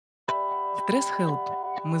Стресс Help.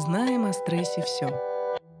 Мы знаем о стрессе все.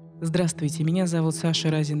 Здравствуйте, меня зовут Саша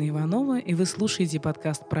Разина-Иванова, и вы слушаете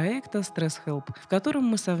подкаст проекта «Стресс Help», в котором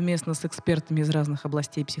мы совместно с экспертами из разных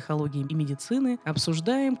областей психологии и медицины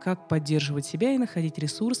обсуждаем, как поддерживать себя и находить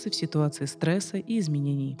ресурсы в ситуации стресса и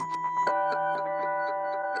изменений.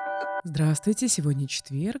 Здравствуйте, сегодня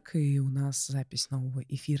четверг, и у нас запись нового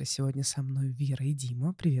эфира. Сегодня со мной Вера и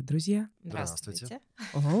Дима. Привет, друзья. Здравствуйте.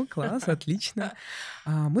 Здравствуйте. О, класс, отлично.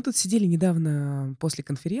 Мы тут сидели недавно после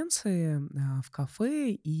конференции в кафе,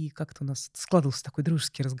 и как-то у нас складывался такой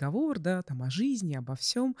дружеский разговор, да, там о жизни, обо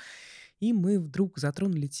всем. И мы вдруг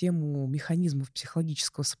затронули тему механизмов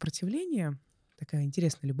психологического сопротивления. Такая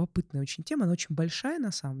интересная, любопытная очень тема, она очень большая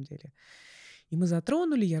на самом деле. И мы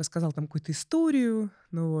затронули, я рассказала там какую-то историю,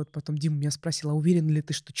 ну вот, потом Дима меня спросил, а уверен ли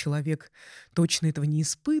ты, что человек точно этого не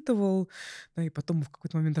испытывал? Да, и потом в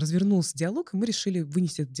какой-то момент развернулся диалог, и мы решили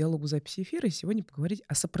вынести этот диалог в записи эфира и сегодня поговорить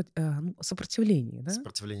о сопротивлении, да?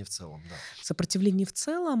 Сопротивление в целом, да. Сопротивлении в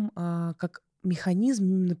целом, как механизм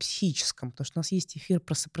именно психическом, потому что у нас есть эфир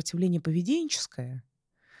про сопротивление поведенческое,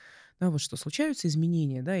 да, вот что случаются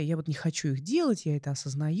изменения, да, и я вот не хочу их делать, я это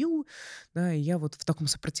осознаю, да, и я вот в таком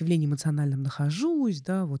сопротивлении эмоциональном нахожусь,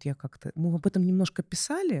 да, вот я как-то, мы об этом немножко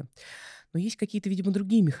писали, но есть какие-то, видимо,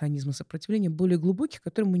 другие механизмы сопротивления, более глубокие,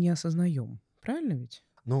 которые мы не осознаем. Правильно ведь?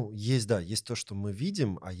 Ну, есть, да, есть то, что мы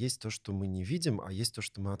видим, а есть то, что мы не видим, а есть то,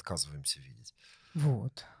 что мы отказываемся видеть.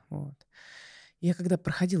 Вот, вот. Я когда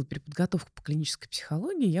проходила переподготовку по клинической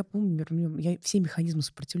психологии, я помню, например, я все механизмы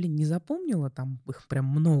сопротивления не запомнила, там их прям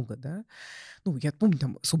много, да. Ну, я помню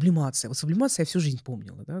там сублимация. Вот сублимация я всю жизнь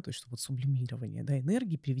помнила, да, то есть что вот сублимирование, да,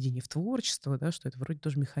 энергии, переведение в творчество, да, что это вроде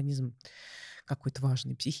тоже механизм какой-то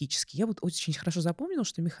важный, психический. Я вот очень хорошо запомнила,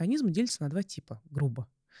 что механизмы делятся на два типа, грубо.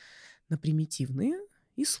 На примитивные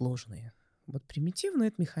и сложные. Вот примитивные —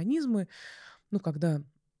 это механизмы, ну, когда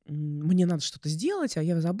мне надо что-то сделать, а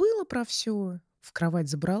я забыла про все, в кровать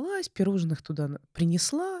забралась, пирожных туда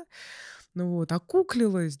принесла, ну вот,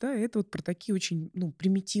 окуклилась, да, это вот про такие очень, ну,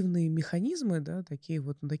 примитивные механизмы, да, такие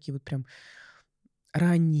вот, ну, такие вот прям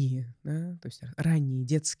ранние, да, то есть ранние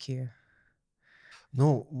детские.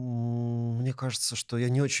 Ну, мне кажется, что я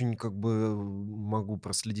не очень как бы могу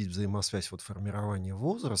проследить взаимосвязь вот формирования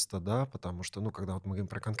возраста, да, потому что, ну, когда вот мы говорим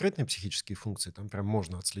про конкретные психические функции, там прям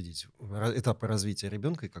можно отследить этапы развития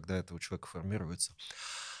ребенка и когда это у человека формируется.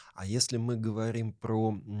 А если мы говорим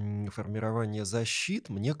про формирование защит,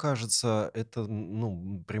 мне кажется, это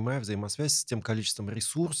ну, прямая взаимосвязь с тем количеством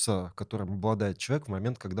ресурса, которым обладает человек в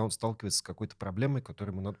момент, когда он сталкивается с какой-то проблемой,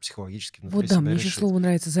 которую ему надо психологически Вот внутри да, себя мне еще решить. слово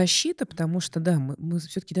нравится защита, потому что, да, мы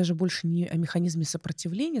все-таки даже больше не о механизме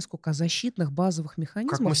сопротивления, сколько о защитных базовых Как мы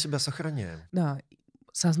механизмах, себя сохраняем? да,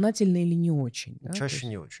 сознательно или не очень, да, то Чаще есть,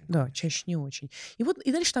 не очень, да, конечно. чаще не очень. И вот,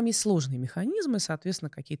 и дальше там есть сложные механизмы, соответственно,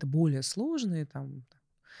 какие-то более сложные, там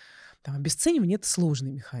обесценивание — это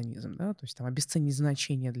сложный механизм, да, то есть там обесценить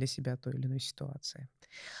значение для себя той или иной ситуации.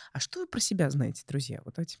 А что вы про себя знаете, друзья?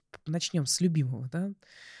 Вот давайте начнем с любимого, да.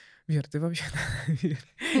 Вер, ты вообще Вер,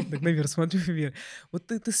 так на Веру смотрю, Вер. Вот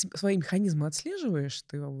ты свои механизмы отслеживаешь?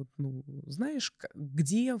 Ты вот, ну, знаешь,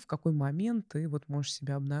 где, в какой момент ты вот можешь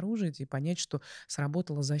себя обнаружить и понять, что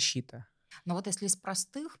сработала защита? Но вот если из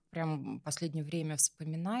простых, прям последнее время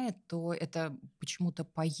вспоминает, то это почему-то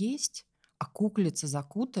поесть, окуклиться,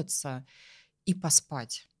 закутаться и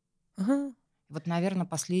поспать. Ага. Вот, наверное,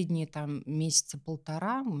 последние там месяца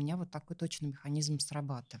полтора у меня вот такой точно механизм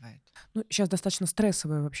срабатывает. Ну, сейчас достаточно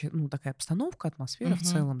стрессовая вообще, ну, такая обстановка, атмосфера в Мгм.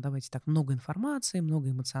 целом. Давайте так, много информации, много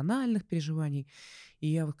эмоциональных переживаний. И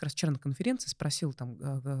я вот как раз вчера на конференции спросила там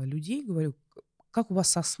людей, говорю, как у вас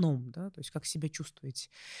со сном, да, то есть как себя чувствуете?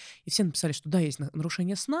 И все написали, что да, есть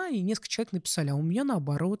нарушение сна, и несколько человек написали, а у меня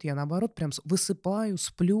наоборот, я наоборот прям высыпаю,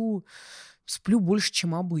 сплю больше,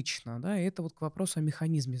 чем обычно, да, и это вот к вопросу о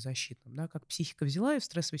механизме защитном, да, как психика взяла и в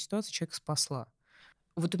стрессовой ситуации человека спасла.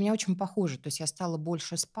 Вот у меня очень похоже. То есть я стала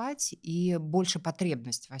больше спать и больше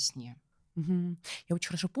потребность во сне. Мгм. Я очень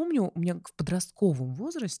хорошо помню, у меня в подростковом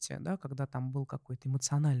возрасте, да, когда там был какой-то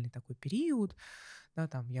эмоциональный такой период, да,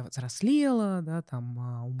 там я взрослела, да, там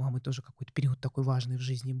у мамы тоже какой-то период такой важный в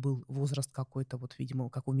жизни был, возраст какой-то, вот, видимо,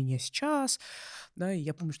 как у меня сейчас, да, и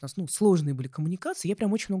я помню, что у нас, ну, сложные были коммуникации, я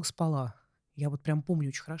прям очень много спала. Я вот прям помню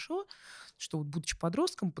очень хорошо, что вот будучи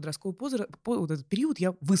подростком, подростковый вот этот период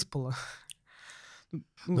я выспала. Но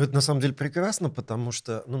Ну, это на самом деле прекрасно, потому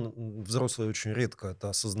что ну, взрослые очень редко это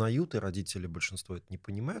осознают, и родители большинство это не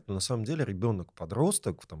понимают. Но на самом деле ребенок,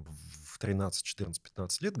 подросток там, в 13, 14,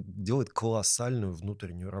 15 лет делает колоссальную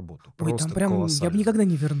внутреннюю работу. Ой, там Просто прям я бы колоссальную. никогда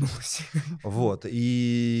не вернулась. Вот.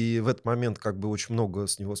 И в этот момент как бы очень много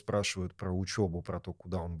с него спрашивают про учебу, про то,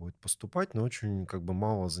 куда он будет поступать, но очень как бы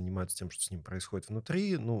мало занимаются тем, что с ним происходит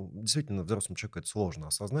внутри. Ну, действительно, взрослому человеку это сложно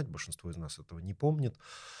осознать, большинство из нас этого не помнит.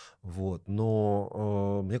 Вот.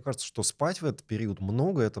 Но мне кажется, что спать в этот период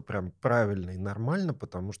много, это прям правильно и нормально,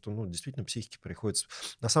 потому что, ну, действительно, психике приходится...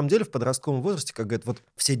 На самом деле, в подростковом возрасте, как говорят, вот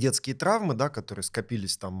все детские травмы, да, которые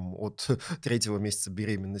скопились там от третьего месяца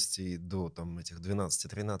беременности до там этих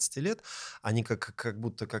 12-13 лет, они как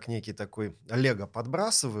будто как некий такой лего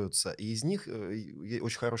подбрасываются, и из них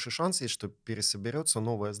очень хороший шанс есть, что пересоберется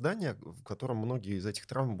новое здание, в котором многие из этих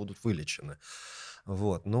травм будут вылечены.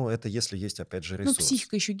 Вот. Но это если есть, опять же, Ну, ресурс.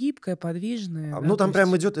 психика еще гибкая, подвижная, Ну, да, то там прям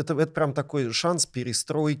есть... идет, это прям такой шанс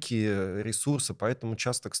перестройки ресурса, поэтому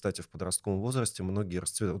часто, кстати, в подростковом возрасте многие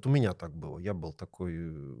расцветают. Вот у меня так было. Я был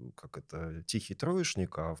такой, как это, тихий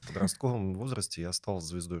троечник, а в подростковом возрасте я стал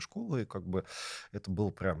звездой школы, и как бы это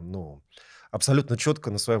было прям, ну, абсолютно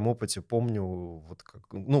четко на своем опыте помню, вот как,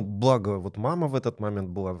 ну, благо вот мама в этот момент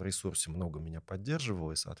была в ресурсе, много меня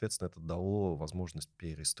поддерживала, и, соответственно, это дало возможность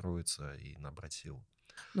перестроиться и набрать сил.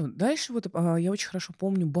 Ну, дальше вот я очень хорошо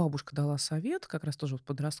помню, бабушка дала совет, как раз тоже в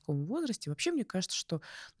подростковом возрасте. Вообще, мне кажется, что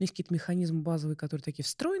есть какие-то механизмы базовые, которые такие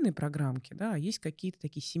встроенные программки, да, а есть какие-то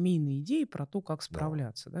такие семейные идеи про то, как Да.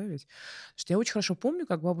 справляться, да, ведь. Что я очень хорошо помню,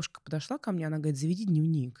 как бабушка подошла ко мне, она говорит, заведи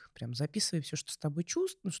дневник, прям записывай все, что с тобой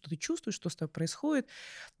чувствуешь, ну, что ты чувствуешь, что с тобой происходит.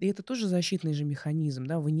 И это тоже защитный же механизм,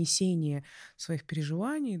 да, вынесение своих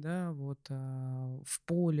переживаний, да, вот в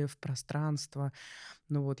поле, в пространство.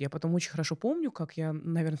 Ну вот, я потом очень хорошо помню, как я,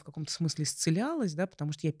 наверное, в каком-то смысле исцелялась, да,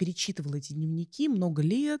 потому что я перечитывала эти дневники много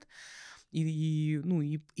лет ну,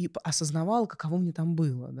 осознавала, каково мне там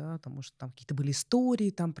было, да, потому что там какие-то были истории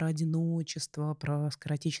там про одиночество, про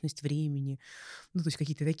скоротечность времени, ну, то есть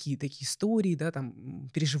какие-то такие истории, да, там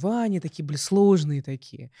переживания такие были сложные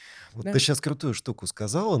такие, Вот ты да. сейчас крутую штуку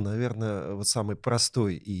сказала. Наверное, вот самый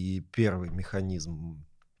простой и первый механизм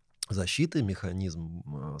защиты,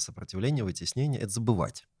 механизм сопротивления, вытеснения — это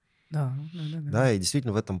забывать. Да, да-да-да. Да, и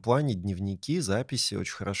действительно в этом плане дневники, записи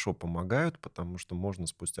очень хорошо помогают, потому что можно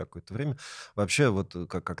спустя какое-то время... Вообще, вот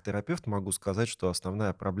как терапевт могу сказать, что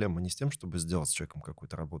основная проблема не с тем, чтобы сделать с человеком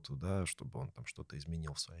какую-то работу, да, чтобы он там что-то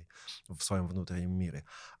изменил в своем внутреннем мире,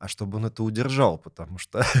 а чтобы он это удержал, потому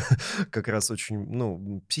что как раз очень,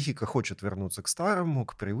 ну, психика хочет вернуться к старому,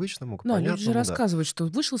 к привычному, к Да, люди же понятному, да. рассказывают, что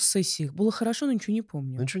вышел с сессии, было хорошо, но ничего не Но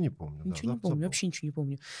помню. ничего не помню, да, Ничего не помню, забыл. вообще ничего не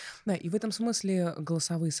помню. Да, и в этом смысле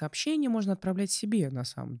голосовые сообщения можно отправлять себе на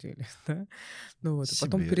самом деле, да. Ну вот, и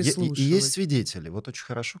потом Себе. И есть переслушивать. свидетели. Вот очень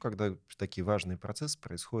хорошо, когда такие важные процессы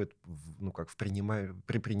происходят, ну, как при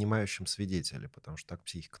принимающем свидетеле, потому что так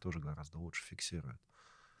психика тоже гораздо лучше фиксирует.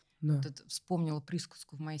 Да. Вот это вспомнила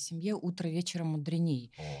присказку в моей семье «утро вечером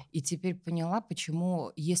мудреней». О, И теперь поняла,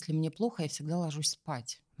 почему, если мне плохо, я всегда ложусь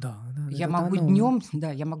спать. Да, да, Я это могу оно. днем,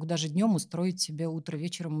 да, я могу даже днем устроить себе утро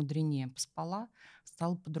вечером мудренее. Поспала,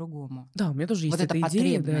 стало по-другому. Да, у меня тоже Вот есть эта эта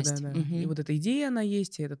идея, потребность. да-да-да. И Мгм. вот эта идея, она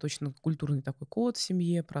есть, и это точно культурный такой код в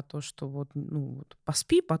семье про то, что вот, ну, вот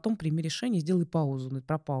поспи, потом прими решение, сделай паузу,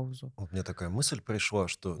 про паузу. вот мне такая мысль пришла,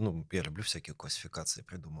 что, ну, я люблю всякие классификации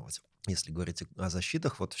придумывать. Если говорить о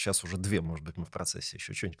защитах, вот сейчас уже две, может быть, мы в процессе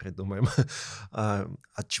еще что-нибудь придумаем.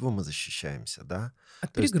 От чего мы защищаемся, да?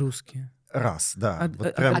 От То есть перегрузки. раз, да. От,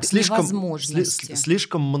 Вот прям От слишком, невозможности.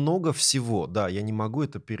 слишком много всего. Да, я не могу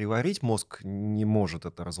это переварить, мозг не может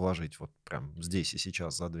это разложить вот прям здесь и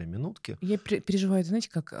сейчас за 2 минутки. Я переживаю, знаете,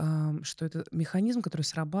 как, что это механизм, который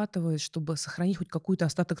срабатывает, чтобы сохранить хоть какой-то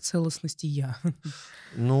остаток целостности «я».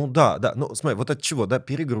 Ну да, да. Ну смотри, вот от чего, да,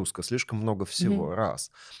 перегрузка, слишком много Мгм. всего, раз.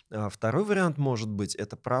 Второй вариант может быть,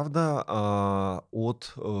 это правда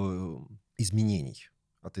от изменений.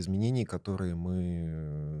 От изменений, которые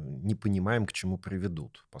мы не понимаем, к чему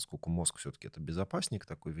приведут, поскольку мозг все-таки это безопасник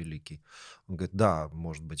такой великий. Он говорит, да,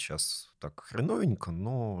 может быть, сейчас так хреновенько,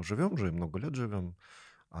 но живем же и много лет живем.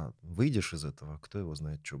 А выйдешь из этого, кто его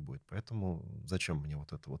знает, что будет. Поэтому зачем мне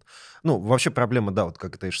вот это вот? Ну, вообще проблема, да, вот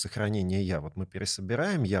как это сохранение я. Вот мы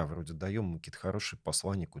пересобираем я, вроде даем ему какие-то хорошие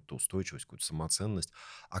послания, какую-то устойчивость, какую-то самоценность.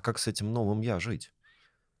 А как с этим новым я жить?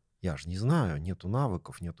 Я же не знаю, нету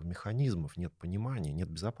навыков, нету механизмов, нет понимания, нет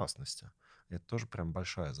безопасности. Это тоже прям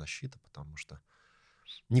большая защита, потому что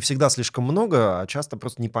не всегда слишком много, а часто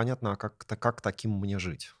просто непонятно, а как таким мне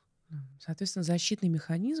жить. Соответственно, защитный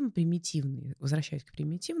механизм примитивный, возвращаясь к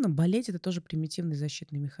примитивным, болеть — это тоже примитивный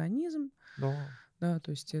защитный механизм. Да, Да,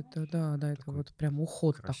 то есть это, да, это такой вот прям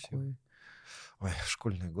уход красивый. такой. Ой,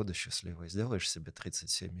 школьные годы счастливые. Сделаешь себе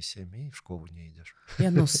 37,7 и в школу не идешь. Я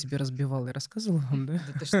нос себе разбивала, я рассказывала вам, да?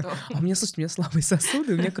 Да ты что? А у меня, слушайте, у меня слабые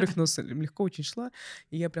сосуды, у меня кровь в нос легко очень шла,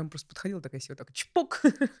 и я прям просто подходила такая себе, вот так чпок,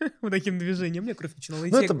 вот таким движением, у меня кровь начинала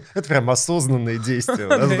Ну, идти. это прям осознанные действия у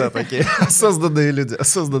нас, Да, да, такие. Осознанные люди,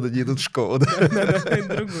 осознанно не идут в школу, да. да-да-да,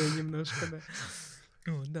 это другое немножко, да.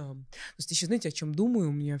 Вот, да. То есть еще, знаете, о чем думаю?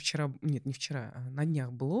 У меня вчера, нет, не вчера, на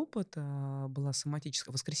днях был опыт, была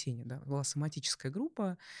соматическая, в воскресенье, да, была соматическая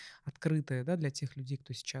группа, открытая, да, для тех людей,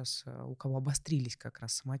 кто сейчас, у кого обострились как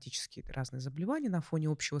раз соматические разные заболевания на фоне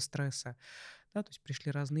общего стресса, да, то есть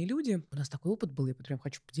пришли разные люди. У нас такой опыт был, я прям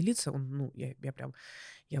хочу поделиться. Ну, я прям,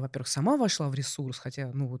 я, во-первых, сама вошла в ресурс, хотя,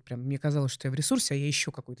 ну, вот прям мне казалось, что я в ресурсе, а я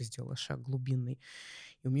еще какой-то сделала шаг глубинный.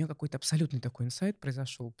 И у меня какой-то абсолютный такой инсайт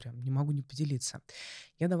произошел, прям не могу не поделиться.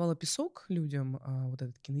 Я давала песок людям, вот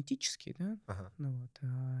этот кинетический, да, Ага. ну вот,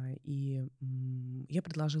 и я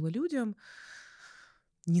предложила людям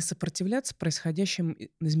не сопротивляться происходящим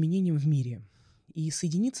изменениям в мире и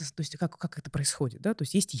соединиться, то есть как это происходит, да, то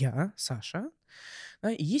есть есть я, Саша,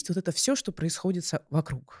 да, и есть вот это все, что происходит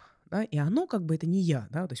вокруг, да, и оно как бы это не я,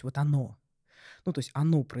 да, то есть вот оно, ну, то есть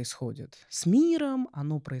оно происходит с миром,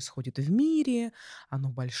 оно происходит в мире, оно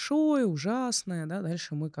большое, ужасное, да.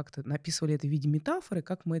 Дальше мы как-то написывали это в виде метафоры,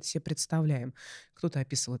 как мы это себе представляем. Кто-то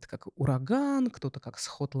описывал это как ураган, кто-то как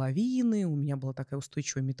сход лавины. У меня была такая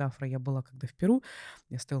устойчивая метафора. Я была когда в Перу,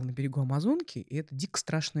 я стояла на берегу Амазонки, и это дико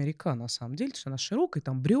страшная река на самом деле, потому что она широкая,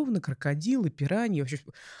 там бревна, крокодилы, пираньи, вообще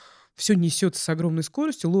все несется с огромной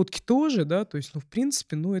скоростью, лодки тоже, да, то есть, ну, в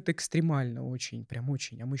принципе, ну, это экстремально очень, прям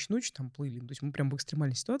очень. А мы еще ночью там плыли, то есть мы прям в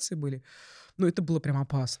экстремальной ситуации были, но это было прям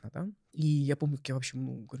опасно, да. И я помню, как я вообще,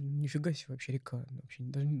 ну, говорю, нифига себе вообще река, ну, вообще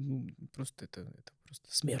даже, ну, просто это просто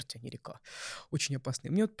смерть, а не река. Очень опасно.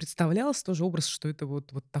 И мне вот представлялся тоже образ, что это вот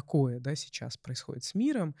такое, да, сейчас происходит с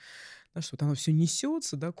миром, да, что вот оно все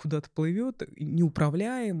несется, да, куда-то плывет,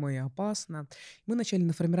 неуправляемо и опасно. Мы вначале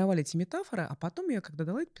наформировали эти метафоры, а потом я, когда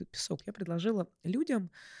дала этот песок, я предложила людям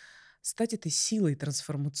стать этой силой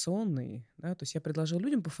трансформационной, да, то есть я предложила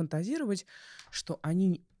людям пофантазировать, что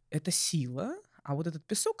они это сила, а вот этот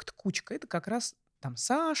песок, эта кучка, это как раз там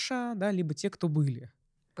Саша, да, либо те, кто были.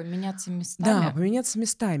 Поменяться Да, местами? поменяться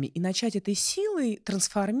местами и начать этой силой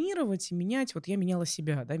трансформировать и менять. Вот я меняла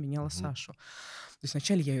себя, да, меняла Мгм. Сашу. То есть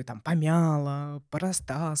вначале я ее там помяла,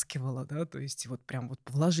 порастаскивала, да, то есть вот прям вот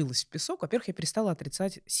вложилась в песок. Во-первых, я перестала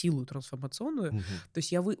отрицать силу трансформационную. Мгм. То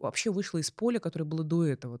есть я вообще вышла из поля, которое было до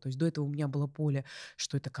этого. То есть до этого у меня было поле,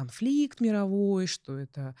 что это конфликт мировой, что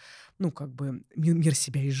это, ну, как бы мир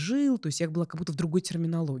себя изжил. То есть я была как будто в другой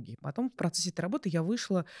терминологии. Потом в процессе этой работы я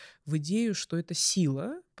вышла в идею, что это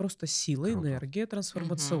сила, просто сила, Круто. энергия Мгм.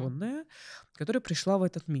 трансформационная, которая пришла в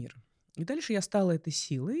этот мир. И дальше я стала этой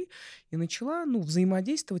силой и начала, ну,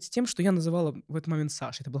 взаимодействовать с тем, что я называла в этот момент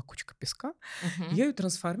Сашей. Это была кучка песка. И Мгм. я ее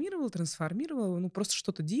трансформировала, ну, просто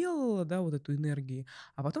что-то делала, да, вот эту энергию.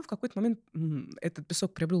 А потом в какой-то момент этот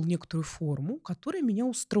песок приобрел некоторую форму, которая меня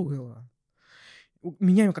устроила.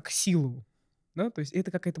 Меня как силу. Да, то есть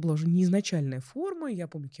это какая-то была уже не изначальная форма. Я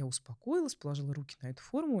помню, как я успокоилась, положила руки на эту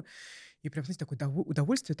форму, и прям, знаете, такое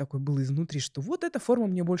удовольствие такое было изнутри, что вот эта форма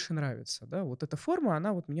мне больше нравится, да, вот эта форма,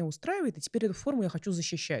 она вот меня устраивает, и теперь эту форму я хочу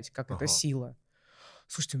защищать, как эта Ага. сила.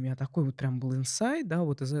 Слушайте, у меня такой вот прям был инсайт, да,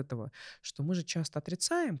 вот из этого, что мы же часто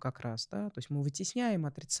отрицаем как раз, да, то есть мы вытесняем,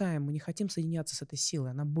 отрицаем, мы не хотим соединяться с этой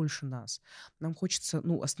силой, она больше нас. Нам хочется,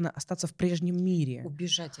 ну, остаться в прежнем мире.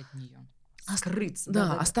 Убежать от нее, Ост скрыться.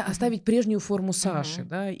 Да, Да-да-да. Мгм. оставить прежнюю форму Саши, Мгм.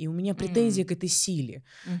 да, и у меня претензия к М. этой силе.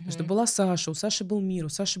 Потому что Мгм. была Саша, у Саши был мир, у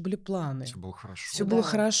Саши были планы. Все было Все хорошо. было Да.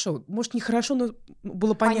 хорошо. Может, не хорошо, но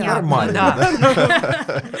было понятно. Понятно, Нормально, да.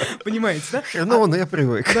 да. Понимаете, да? Хреново, но я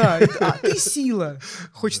привык. Да, ты сила.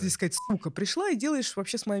 Хочется Да. сказать, сука, пришла и делаешь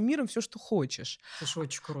вообще с моим миром все, что хочешь. Слушай,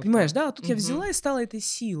 очень Понимаешь, круто. да? А тут я взяла Мгм. и стала этой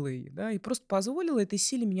силой, да, и просто позволила этой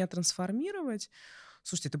силе меня трансформировать.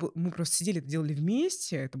 Слушайте, мы просто сидели, это делали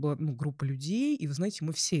вместе, это была, ну, группа людей, и вы знаете,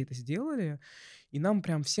 мы все это сделали, и нам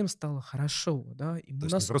прям всем стало хорошо, да, и То у есть не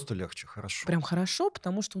нас просто легче, хорошо. прям хорошо,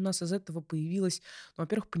 потому что у нас из этого появилось, ну,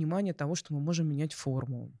 во-первых, понимание того, что мы можем менять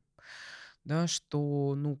форму, да,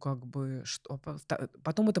 что, ну, как бы, что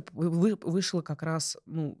потом это вышло как раз,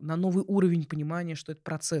 ну, на новый уровень понимания, что это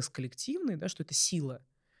процесс коллективный, да, что это сила.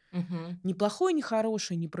 Мгм. Не плохой, не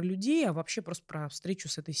хороший, не про людей, а вообще просто про встречу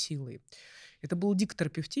с этой силой. Это было дико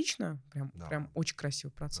терапевтично, Да, прям очень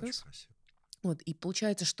красивый очень процесс. красиво. Вот, и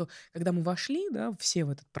получается, что когда мы вошли, да, все в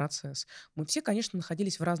этот процесс, мы все, конечно,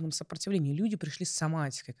 находились в разном сопротивлении. Люди пришли с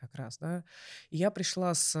соматикой как раз, да. И я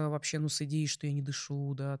пришла вообще, ну, с идеей, что я не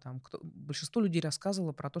дышу, да, там. Большинство людей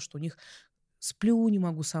рассказывало про то, что у них сплю, не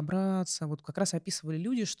могу собраться. Вот как раз описывали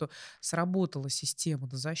люди, что сработала система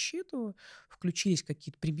на защиту, включились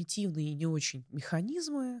какие-то примитивные и не очень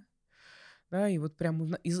механизмы, да, и вот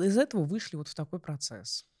прям из этого вышли вот в такой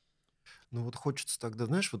процесс. Ну вот хочется тогда,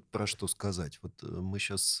 знаешь, вот про что сказать. Вот мы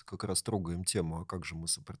сейчас как раз трогаем тему, а как же мы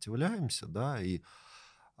сопротивляемся, да, и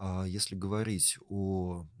если говорить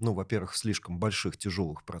о, ну, во-первых, слишком больших,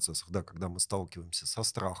 тяжелых процессах, да, когда мы сталкиваемся со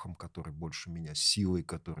страхом, который больше меня, с силой,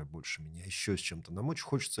 которая больше меня, еще с чем-то, нам очень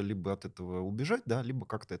хочется либо от этого убежать, да, либо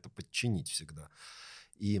как-то это подчинить всегда.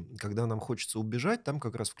 И когда нам хочется убежать, там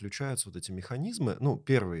как раз включаются вот эти механизмы. Ну,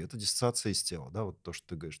 первый– это диссоциация из тела, да, вот то, что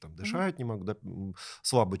ты говоришь, там, Мгм. дышать не могу, да,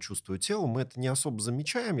 слабо чувствую тело. Мы это не особо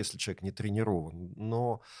замечаем, если человек не тренирован,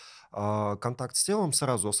 но контакт с телом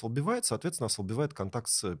сразу ослабевает, соответственно, ослабевает контакт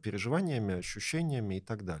с переживаниями, ощущениями и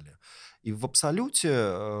так далее. И в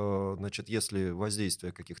абсолюте, значит, если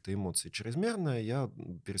воздействие каких-то эмоций чрезмерное, я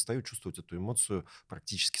перестаю чувствовать эту эмоцию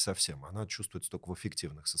практически совсем. Она чувствуется только в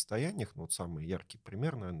эффективных состояниях. Ну, вот самый яркий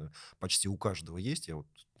пример, наверное, почти у каждого есть. Я вот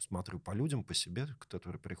смотрю по людям, по себе,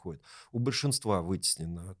 которые приходят. У большинства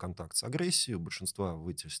вытеснен контакт с агрессией, у большинства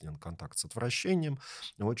вытеснен контакт с отвращением,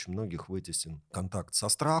 у очень многих вытеснен контакт со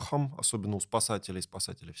страхом, особенно у спасателей.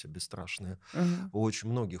 Спасатели все бесстрашные. Мгм. У очень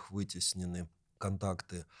многих вытеснены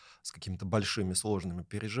контакты с какими-то большими сложными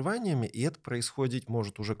переживаниями, и это происходить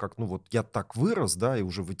может уже как, ну вот я так вырос, да, и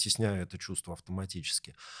уже вытесняю это чувство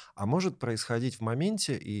автоматически, а может происходить в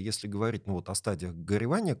моменте, и если говорить, ну вот о стадиях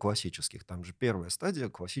горевания классических, там же первая стадия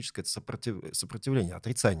классическая– это сопротивление,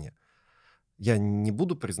 отрицание. Я не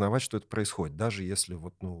буду признавать, что это происходит. Даже если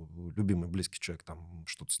вот, ну, любимый близкий человек, там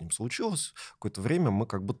что-то с ним случилось, какое-то время мы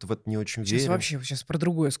как будто в это не очень Сейчас верим. вообще, сейчас про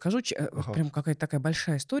другое скажу. Вот Ага. прям какая-то такая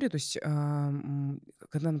большая история. То есть,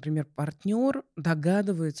 когда, например, партнер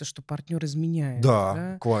догадывается, что партнер изменяет, Да,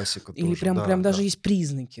 да, классика или тоже, прям да, даже да. есть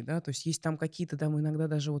признаки, да, то есть есть там какие-то там иногда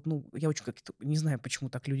даже вот, ну, я очень как-то не знаю,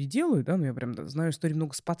 почему так люди делают, да, но я прям знаю истории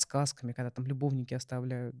много с подсказками, когда там любовники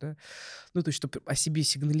оставляют, да, ну, то есть чтобы о себе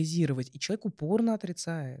сигнализировать, и человек упорно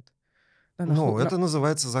отрицает, да, Ну, это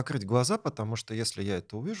называется закрыть глаза, потому что если я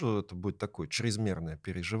это увижу, это будет такое чрезмерное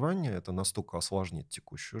переживание, это настолько осложнит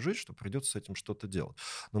текущую жизнь, что придется с этим что-то делать.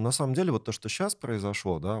 Но на самом деле вот то, что сейчас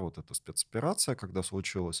произошло, да, вот эта спецоперация, когда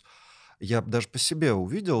случилась, я даже по себе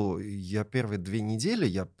увидел, и я первые 2 недели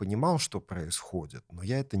я понимал, что происходит, но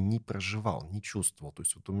я это не проживал, не чувствовал. То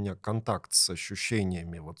есть вот у меня контакт с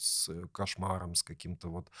ощущениями, вот с кошмаром, с каким-то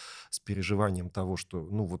вот, с переживанием того, что,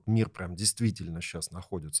 ну, вот мир прям действительно сейчас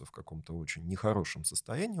находится в каком-то очень нехорошем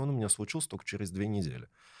состоянии, он у меня случился только через 2 недели.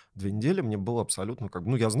 2 недели мне было абсолютно как,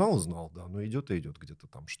 ну, я знал и знал, да, ну, идет и идет где-то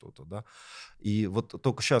там что-то, да. И вот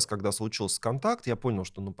только сейчас, когда случился контакт, я понял,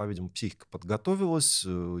 что, ну, по-видимому, психика подготовилась,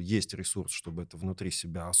 есть ресурс, чтобы это внутри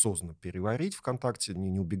себя осознанно переварить ВКонтакте,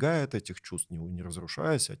 не убегая от этих чувств, не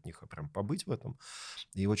разрушаясь от них, а прям побыть в этом.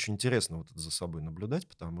 И очень интересно вот это за собой наблюдать,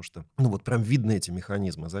 потому что, ну, вот прям видны эти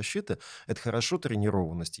механизмы защиты. Это хорошо,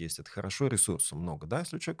 тренированность есть, это хорошо, ресурса много. Да,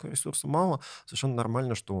 если у человека ресурса мало, совершенно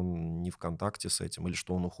нормально, что он не в контакте с этим, или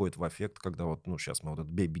что он уходит в аффект, когда вот, ну, сейчас мы вот это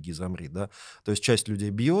 «бей, беги, замри», да. То есть часть людей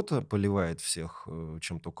бьет, поливает всех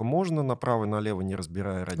чем только можно, направо и налево, не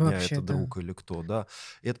разбирая, родня вообще, это да. друг или кто, да.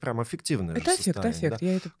 И это прям аффективное же Это эффект, состояние, да. эффект,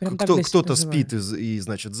 я это прям так для себя Кто-то спит называю.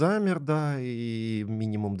 значит, замер, да, и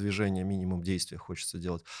минимум движения, минимум действия хочется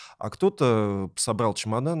делать. А кто-то собрал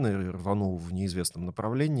чемодан и рванул в неизвестном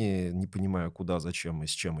направлении, не понимая, куда, зачем и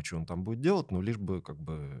с чем, и что он там будет делать, но лишь бы как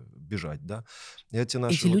бы бежать, да. И эти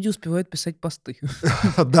наши Эти вот... люди успевают писать посты.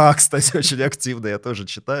 Да, кстати, очень активно, я тоже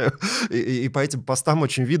читаю. И по этим постам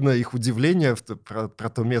очень видно их удивление про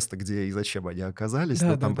то место, где и зачем они оказались.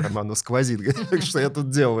 Ну, там Да-да-да. прямо оно сквозит, что я тут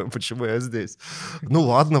делаю, почему я здесь. Ну,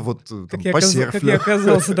 ладно, вот там Как я посерфлю.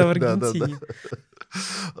 оказался, да, в Да-да-да. Аргентине.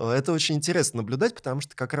 Это очень интересно наблюдать, потому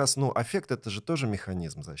что как раз, ну, аффект– это же тоже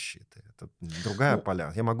механизм защиты. Это другая Ну,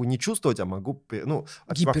 поля. Я могу не чувствовать, а могу... Ну,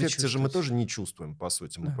 в аффекте же мы гиперчувствовать. тоже не чувствуем, по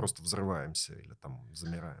сути. Мы Да. просто взрываемся или там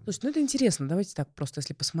замираем. Слушай, ну это интересно. Давайте так просто,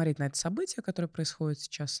 если посмотреть на это событие, которое происходит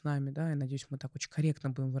сейчас с нами, да, я надеюсь, мы так очень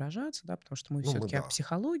корректно будем выражаться, да, потому что мы Ну, все-таки о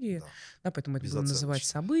психологии, да, да, поэтому это будем называть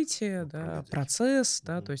безоценочно. событие, Мы про да, людей. процесс,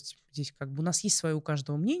 да, то Мгм. есть здесь как бы у нас есть свое у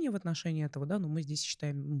каждого мнение в отношении этого, да, но мы здесь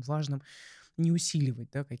считаем важным не усиливать,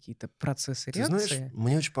 да, какие-то процессы, Ты знаешь, реакции.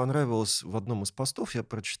 мне очень понравилось в одном из постов, я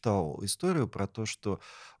прочитал историю про то, что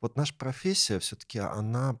вот наша профессия все-таки,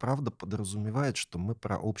 она, правда, подразумевает, что мы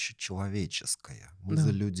про общечеловеческое, мы за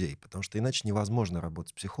Да. людей, потому что иначе невозможно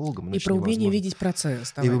работать психологом, И иначе про умение невозможно. видеть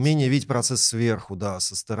процесс, И давайте умение так. видеть процесс сверху, да,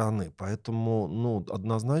 со стороны. Поэтому, ну,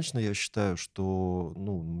 однозначно я считаю, что,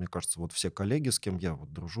 ну, мне кажется, вот все коллеги, с кем я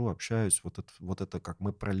вот дружу, общаюсь, вот это как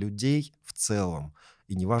мы про людей в целом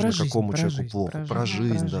И Про неважно, жизнь, какому про человеку жизнь, плохо. про Про жизнь, Мгм.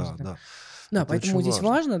 жизнь, про жизнь, да, да. да. Да, Это очень поэтому здесь важно.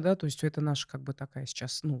 важно, да, то есть это наша как бы такая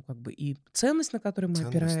сейчас, ну, как бы и ценность, на которую мы Ценность.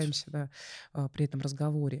 опираемся, да, при этом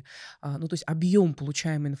разговоре. Ну, то есть объем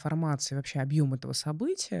получаемой информации, вообще объем этого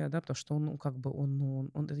события, да, потому что он, ну, как бы он,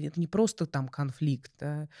 ну, это не просто там конфликт,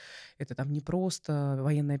 да, это там не просто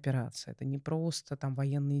военная операция, это не просто там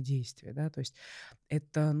военные действия, да, то есть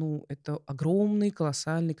это, ну, это огромный,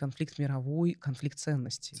 колоссальный конфликт мировой, конфликт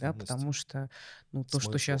ценностей, да, потому Ценности. что, ну, то,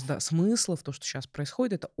 что сейчас, Смыслов. да, смыслов, то, что сейчас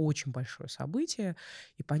происходит, это очень большое событие,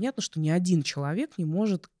 и понятно, что ни один человек не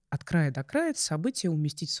может от края до края это событие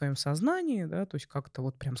уместить в своем сознании, да, то есть как-то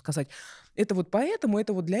вот прям сказать, это вот поэтому,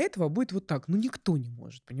 это вот для этого будет вот так. Ну, никто не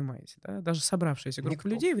может, понимаете, да, даже собравшаяся группа Никто.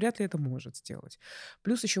 людей вряд ли это может сделать.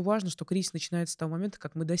 Плюс еще важно, что кризис начинается с того момента,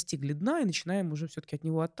 как мы достигли дна и начинаем уже все-таки от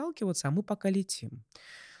него отталкиваться, а мы пока летим.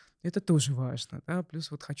 Это тоже важно, да.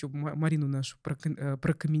 Плюс вот хочу Марину нашу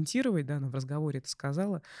прокомментировать, да, она в разговоре это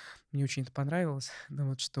сказала. Мне очень это понравилось, да,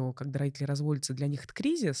 вот что когда родители разводятся, для них это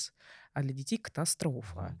кризис, а для детей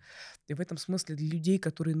катастрофа. Мгм. И в этом смысле для людей,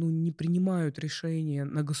 которые, ну, не принимают решения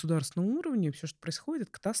на государственном уровне, все, что происходит,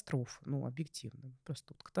 это катастрофа, ну, объективно.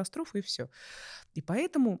 Просто вот катастрофа и все. И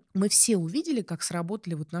поэтому мы все увидели, как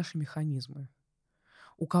сработали вот наши механизмы.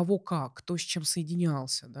 У кого как, кто с чем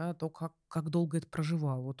соединялся, да, то, как долго это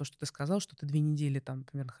проживал. Вот то, что ты сказал, что ты 2 недели там,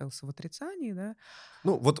 например, находился в отрицании, да.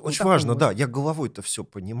 Ну, вот Ну, очень таком важно, вот. да, я головой-то все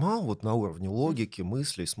понимал, вот на уровне М. логики,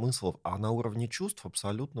 мыслей, смыслов, а на уровне чувств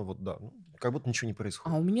абсолютно вот, да, ну, как будто ничего не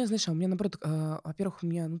А у происходит. меня, знаешь, наоборот, во-первых, у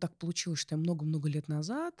меня, ну, так получилось, что я много-много лет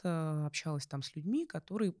назад, общалась там с людьми,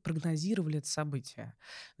 которые прогнозировали это событие.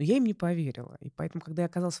 Но я им не поверила. И поэтому, когда я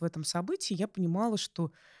оказалась в этом событии, я понимала,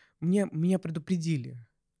 что меня предупредили.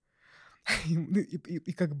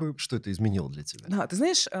 И как бы Что это изменило для тебя? да, ты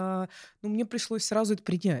знаешь, ну, мне пришлось сразу это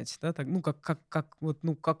принять, да, так, ну, как вот,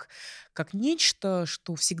 ну, как нечто,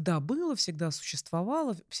 что всегда было, всегда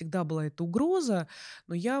существовало, всегда была эта угроза,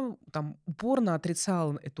 но я там упорно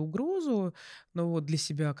отрицала эту угрозу, ну, вот для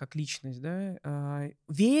себя как личность, да,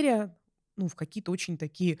 веря, ну, в какие-то очень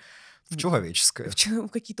такие, В ну, человеческое. в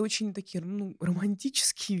какие-то очень такие, ну,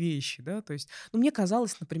 романтические вещи, да, то есть, ну, мне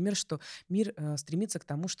казалось, например, что мир стремится к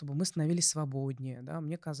тому, чтобы мы становились свободнее, да,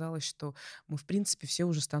 мне казалось, что мы, в принципе, все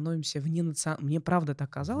уже становимся вне мне правда так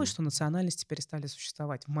казалось, Мгм. что национальности перестали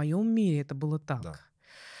существовать. В моем мире это было Да. так.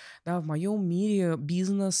 Да, в моем мире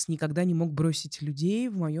бизнес никогда не мог бросить людей.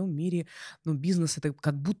 В моем мире, ну, бизнес это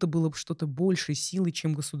как будто было бы что-то большей силы,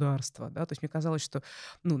 чем государство. Да? То есть мне казалось, что,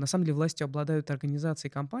 ну, на самом деле властью обладают организации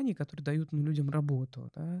и компании, которые дают, ну, людям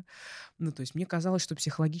работу. Да? Ну, то есть мне казалось, что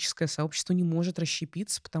психологическое сообщество не может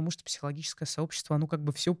расщепиться, потому что психологическое сообщество, оно как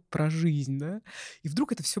бы все про жизнь, да. И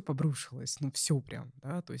вдруг это все обрушилось, ну, все прям,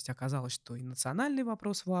 да. То есть оказалось, что и национальный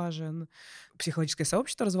вопрос важен, психологическое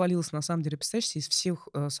сообщество развалилось. На самом деле, представляешь, из всех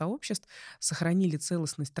сообществ сохранили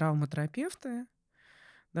целостность травматерапевты,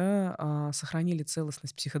 да, сохранили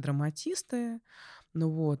целостность психодраматисты, ну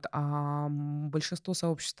вот, большинство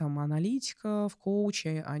сообществ там аналитиков,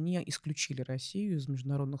 коучей, они исключили Россию из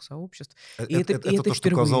международных сообществ, и Это это то, что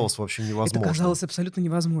впервые. казалось вообще Это невозможным. казалось абсолютно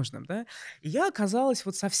невозможным, да. И я оказалась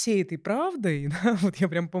вот со всей этой правдой, да, вот я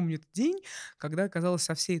прям помню этот день, когда оказалась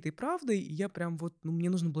со всей этой правдой, и я прям вот, ну, мне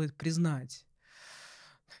нужно было это признать.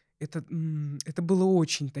 Это было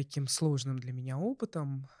очень таким сложным для меня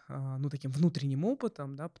опытом, ну, таким внутренним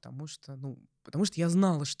опытом, да, потому что я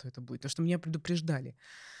знала, что это будет, потому что меня предупреждали.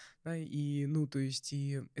 Да, и, ну, то есть,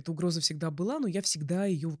 и эта угроза всегда была, но я всегда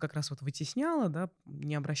ее как раз вот вытесняла, да,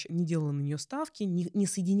 не делала на нее ставки, не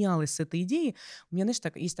соединялась с этой идеей. У меня, знаешь,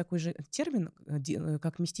 есть такой же термин,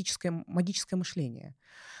 как мистическое, магическое мышление.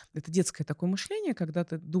 Это детское такое мышление, когда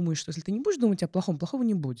ты думаешь, что если ты не будешь думать о плохом, плохого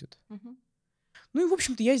не будет. Мгм. Ну и, в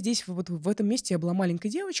общем-то, я здесь, вот в этом месте я была маленькой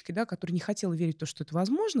девочкой, да, которая не хотела верить в то, что это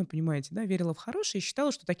возможно, понимаете, да, верила в хорошее и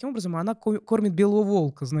считала, что таким образом она кормит белого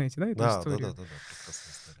волка, знаете, да, эту Да, историю. да-да-да-да,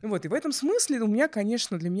 прекрасная история. Вот, и в этом смысле у меня,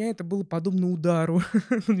 конечно, для меня это было подобно удару.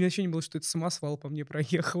 У меня ощущение было, что это самосвал по мне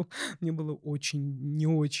проехал. Мне было очень, не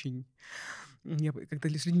очень.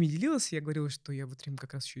 Когда с людьми делилась, я говорила, что я вот время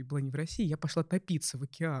как раз еще и была не в России, я пошла топиться в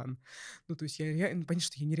океан. Ну, то есть я реально, понятно,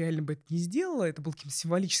 что я нереально бы это не сделала, это был каким-то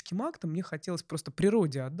символическим актом, мне хотелось просто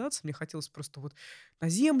природе отдаться, мне хотелось просто вот на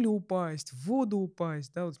землю упасть, в воду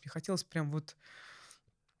упасть, да, вот мне хотелось прям вот.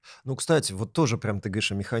 Ну, кстати, вот тоже прям ты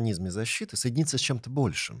говоришь о механизме защиты, соединиться с чем-то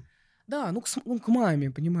большим. Да, ну, к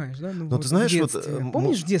маме, понимаешь, да, ну Но ты вот в знаешь, вот детстве.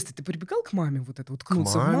 Помнишь, в детстве ты прибегал к маме, вот это вот, к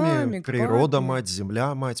ткнуться в маме, маме, к природа папе? мать,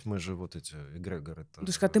 земля мать, мы же вот эти эгрегоры, Ну, это то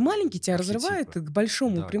есть, когда ты маленький, тебя разрывает, архетипы. ты к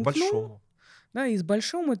большому Да, к примкнул, большому. да, и с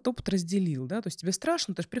большим этот опыт разделил, да, то есть тебе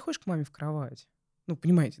страшно, ты же приходишь к маме в кровать. Ну,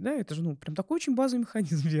 понимаете, да? Это же, ну, прям такой очень базовый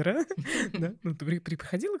механизм, Вера. Да? Ну, ты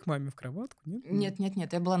приходила к маме в кроватку, нет? Ну, Нет, нет,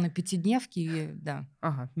 нет, я была на пятидневке, и да.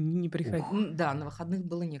 ага, не приходи. Да, на выходных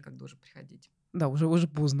было некогда уже приходить. Да, уже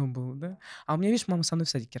поздно было, да. А у меня, видишь, мама со мной в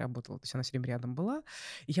садике работала, то есть она все время рядом была.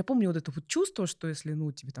 И я помню вот это вот чувство, что если,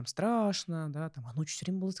 ну, тебе там страшно, да, там, а ночью все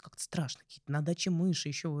время было как-то страшно, какие-то на даче мыши,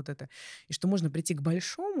 еще вот это. И что можно прийти к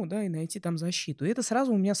большому, да, и найти там защиту. И это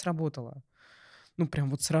сразу у меня сработало. Ну, прям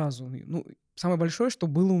вот сразу. Ну, самое большое, что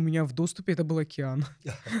было у меня в доступе, это был океан.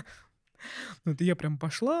 Ну, это я прям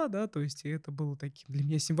пошла, да, то есть и это было таким для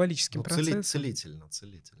меня символическим Ну, процессом. целительно,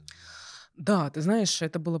 целительно. Да, ты знаешь,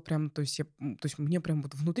 это было прям, то есть, то есть мне прям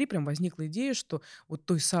вот внутри прям возникла идея, что вот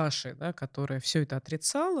той Саше, да, которая все это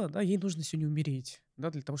отрицала, да, ей нужно сегодня умереть, да,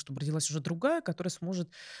 для того, чтобы родилась уже другая, которая сможет,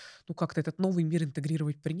 ну, как-то этот новый мир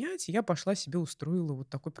интегрировать, принять. И я пошла себе устроила вот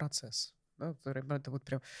такой процесс. Да, это вот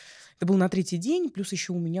прям это был на третий день, плюс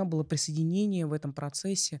еще у меня было присоединение в этом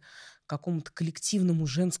процессе к какому-то коллективному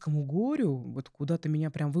женскому горю. Вот куда-то меня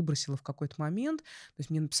прям выбросило в какой-то момент. То есть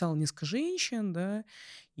мне написало несколько женщин, да,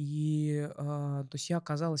 и то есть я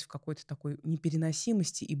оказалась в какой-то такой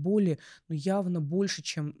непереносимости и боли, ну, явно больше,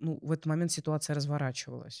 чем, ну, в этот момент ситуация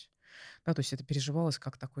разворачивалась. Да, то есть это переживалось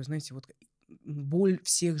как такой, знаете, вот боль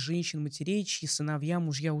всех женщин, матерей, чьи сыновья,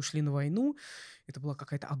 мужья ушли на войну. Это была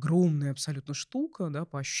какая-то огромная абсолютно штука, да,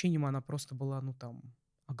 по ощущениям она просто была, ну, там,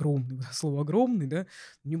 огромный, вот слово огромный, да,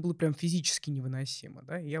 мне было прям физически невыносимо,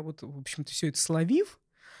 да. И я вот, в общем-то, все это словив,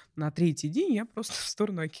 на третий день я просто в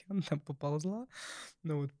сторону океана там поползла,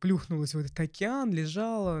 ну вот, плюхнулась в этот океан,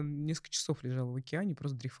 лежала, несколько часов лежала в океане,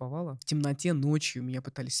 просто дрейфовала. В темноте ночью меня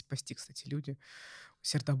пытались спасти, кстати, люди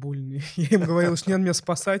сердобольные. Я им говорила, что не надо меня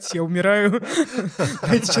спасать, я умираю.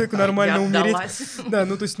 Дайте человеку Я нормально умереть. отдалась. Да,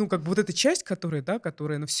 ну то есть, ну как бы вот эта часть, которая, да,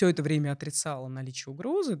 которая, ну, все это время отрицала наличие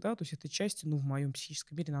угрозы, да, то есть этой части, ну, в моем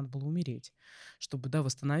психическом мире надо было умереть, чтобы, да,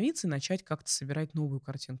 восстановиться и начать как-то собирать новую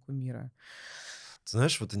картинку мира. Ты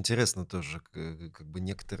знаешь, вот интересно тоже, как бы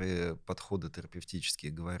некоторые подходы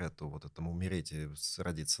терапевтические говорят о вот этом умереть и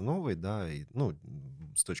родиться новой, да, и, ну,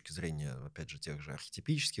 с точки зрения, опять же, тех же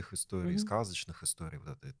архетипических историй, Мгм. сказочных историй,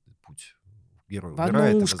 вот этот путь герой В одно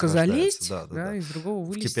умирает и ушко возрождается, залезть, да-да-да, да, из другого в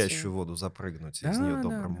вылезти. кипящую воду запрыгнуть, из нее Да, да,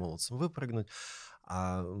 добрым да. молодцем выпрыгнуть.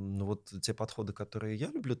 Ну, вот те подходы, которые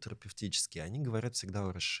я люблю терапевтические, они говорят всегда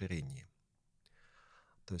о расширении.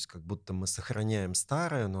 То есть как будто мы сохраняем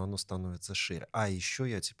старое, но оно становится шире. А еще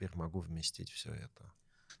я теперь могу вместить все это.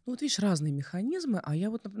 Ну, вот видишь, разные механизмы, а я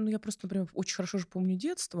вот, ну, я просто, например, очень хорошо же помню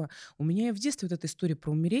детство. У меня и в детстве вот эта история про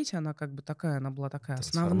умереть, она как бы такая, она была такая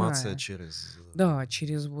Трансформация основная. через Да,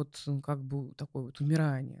 через вот как бы такое вот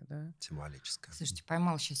умирание, да. символическое. Слушайте,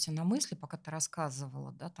 поймала сейчас себя на мысли, пока ты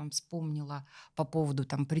рассказывала, да, там вспомнила по поводу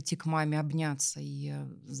там прийти к маме, обняться и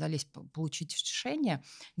залезть, получить решение.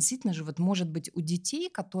 Действительно же, вот может быть у детей,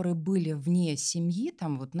 которые были вне семьи,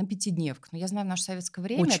 там вот на пятидневках, но я знаю, в наше советское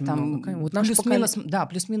время, Очень много. Вот там наше плюс-минус, поколение... да,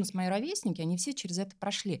 плюс-минус мои ровесники, они все через это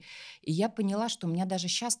прошли. И я поняла, что у меня даже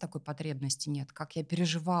сейчас такой потребности нет. Как я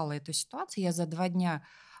переживала эту ситуацию, я за 2 дня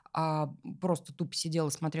просто тупо сидела,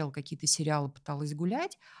 смотрела какие-то сериалы, пыталась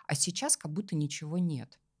гулять, а сейчас как будто ничего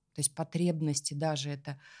нет. То есть потребности даже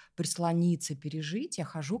это прислониться, пережить, я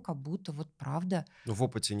хожу как будто вот правда, Но в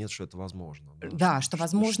опыте нет, что это возможно. Да, да, что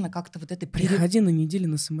возможно как-то вот это Приходи на неделю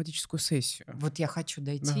на соматическую сессию. Вот я хочу Да,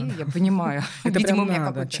 дойти, да. я понимаю. Это Видимо, прям у меня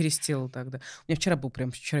надо, какой-то... через тело тогда. У меня вчера был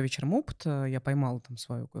прям, вчера вечером опыт, я поймала там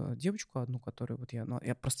свою девочку одну, которую вот я, ну,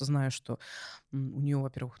 я просто знаю, что у нее,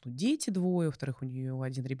 во-первых, ну, дети двое, во-вторых, у нее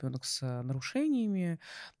один ребенок с нарушениями,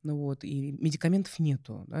 ну вот, и медикаментов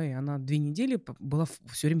нету, да, и она 2 недели была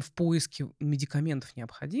все время в поиске медикаментов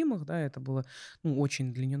необходимых, да, это было, ну,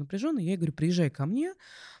 очень для нее напряженно. Я ей говорю, приезжай ко мне.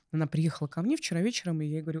 Она приехала ко мне вчера вечером, и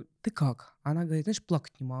я ей говорю, ты как? Она говорит, знаешь,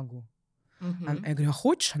 плакать не могу. Мгм. Я говорю, а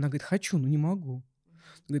хочешь? Она говорит, хочу, но не могу.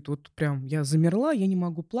 Говорит, вот прям я замерла, я не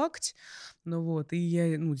могу плакать. Ну вот, и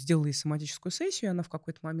я, ну, сделала ей соматическую сессию, и она в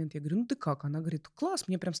какой-то момент, я говорю, ну ты как? Она говорит, класс,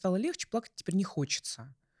 мне прям стало легче, плакать теперь не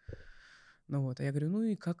хочется. Ну вот, а я говорю, ну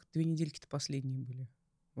и как 2 недельки-то последние были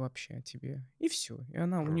вообще тебе? И все. И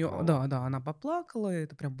она у нее, Ого. да, да, она поплакала,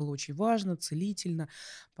 это прям было очень важно, целительно.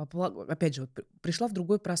 Опять же, вот пришла в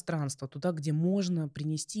другое пространство, туда, где можно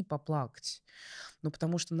принести и поплакать. Ну,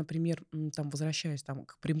 потому что, например, там, возвращаясь там,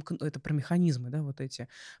 это про механизмы, да, вот эти,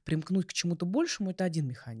 примкнуть к чему-то большему — это один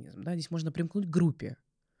механизм, да, здесь можно примкнуть к группе.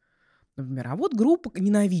 например. А вот группа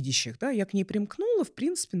ненавидящих, да, я к ней примкнула, в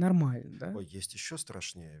принципе, нормально, да. Ой, есть еще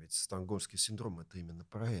страшнее, ведь стокгольмский синдром — это именно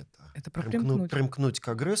про это. Это про Примкнуть, примкнуть. примкнуть к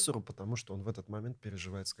агрессору, потому что он в этот момент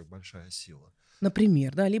переживается как большая сила.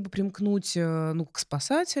 Например, да, либо примкнуть, ну, к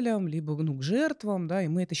спасателям, либо, ну, к жертвам, да, и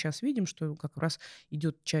мы это сейчас видим, что как раз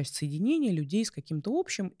идет часть соединения людей с каким-то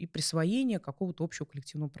общим и присвоения какого-то общего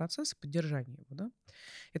коллективного процесса, поддержания его, да.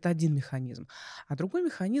 Это один механизм. А другой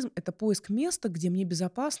механизм — это поиск места, где мне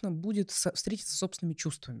безопасно будет встретиться с собственными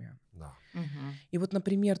чувствами. Да. Мгм. И вот,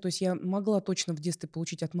 например, то есть я могла точно в детстве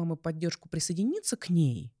получить от мамы поддержку, присоединиться к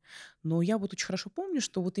ней, но я вот очень хорошо помню,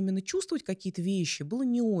 что вот именно чувствовать какие-то вещи было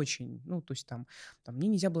не очень. Ну, то есть там мне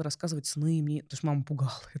нельзя было рассказывать сны, потому что мама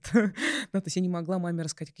пугала это. Да, то есть я не могла маме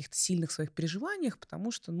рассказать о каких-то сильных своих переживаниях,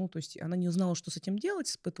 потому что, ну, то есть она не знала, что с этим делать,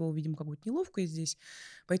 испытывала, видимо, какую-то неловкость здесь.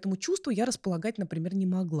 Поэтому чувства я располагать, например, не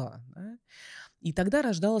могла. Да. И тогда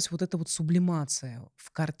рождалась вот эта вот сублимация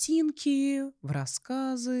в картинки, в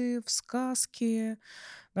рассказы, в сказки,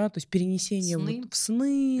 да, то есть перенесение вот Сны. в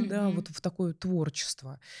сны, да, вот Мгм. в такое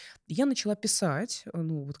творчество. И я начала писать,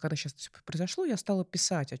 ну вот когда сейчас все произошло, я стала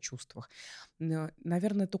писать о чувствах.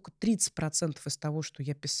 Наверное, только 30% из того, что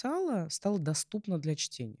я писала, стало доступно для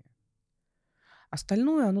чтения.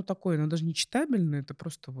 Остальное, оно такое, оно даже не читабельное, это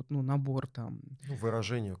просто вот, ну, набор там. Ну,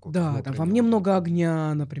 выражение какого-то Да, там «Во мне внутреннего, да. много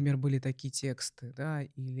огня», например, были такие тексты, да,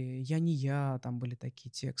 или «Я не я», там были такие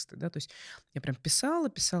тексты, да, то есть я прям писала,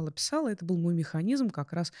 писала, писала, это был мой механизм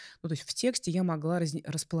как раз, ну, то есть в тексте я могла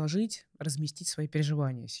расположить, разместить свои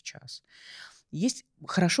переживания сейчас.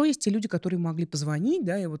 Хорошо есть те люди, которые могли позвонить,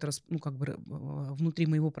 да, и вот ну, как бы внутри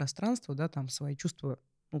моего пространства, да, там свои чувства,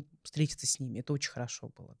 ну, встретиться с ними, это очень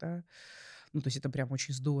хорошо было, да, ну, то есть это прям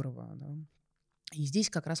очень здорово, да. И здесь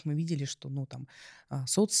как раз мы видели, что, ну, там,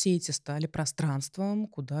 соцсети стали пространством,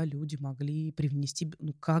 куда люди могли привнести,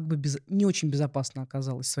 ну, как бы не очень безопасно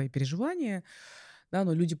оказалось свои переживания, да,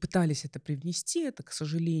 но люди пытались это привнести, это, к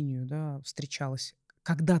сожалению, да, встречалось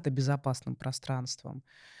когда-то безопасным пространством,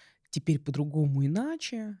 теперь по-другому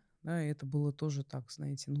иначе, да, и это было тоже так,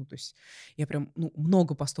 знаете, ну, то есть я прям, ну,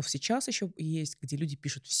 много постов сейчас еще есть, где люди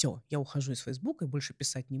пишут: все, я ухожу из Фейсбука, я больше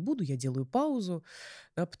писать не буду, я делаю паузу,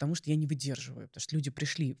 да, потому что я не выдерживаю. Потому что люди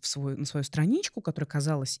пришли на свою страничку, которая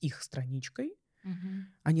казалась их страничкой, Мгм.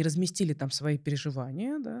 они разместили там свои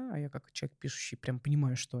переживания, да, а я как человек пишущий прям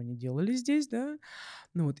понимаю, что они делали здесь, да,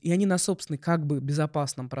 ну вот, и они на собственной как бы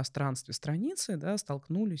безопасном пространстве страницы, да,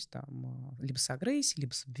 столкнулись там либо с агрессией,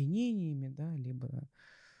 либо с обвинениями, да, либо...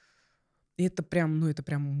 И это прям, ну, это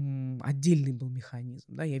прям отдельный был механизм,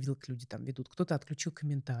 да. Я видела, как люди там ведут. Кто-то отключил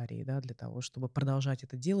комментарии, да, для того, чтобы продолжать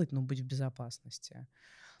это делать, но быть в безопасности.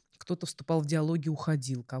 Кто-то вступал в диалоги,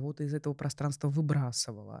 уходил, кого-то из этого пространства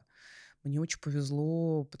выбрасывало. Мне очень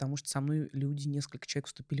повезло, потому что со мной люди, несколько человек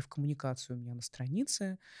вступили в коммуникацию у меня на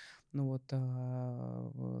странице. Ну вот,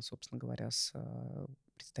 собственно говоря, с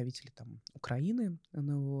представители там Украины,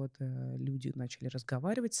 ну вот, люди начали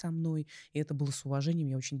разговаривать со мной, и это было с уважением,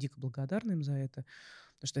 я очень дико благодарна им за это,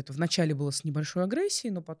 потому что это вначале было с небольшой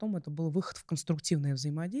агрессией, но потом это был выход в конструктивное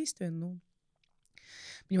взаимодействие, ну,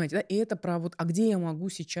 понимаете, да, и это про вот, а где я могу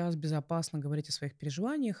сейчас безопасно говорить о своих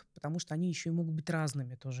переживаниях, потому что они еще и могут быть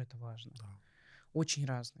разными, тоже это важно, Да. очень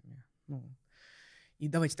разными, ну, и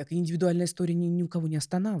давайте так, индивидуальная история ни у кого не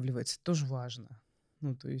останавливается, это тоже важно.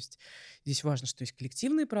 Ну, то есть здесь важно, что есть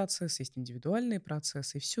коллективные процессы, есть индивидуальные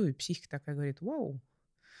процессы, и все. И психика такая говорит: вау,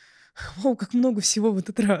 вау, как много всего в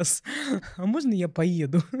этот раз. А можно я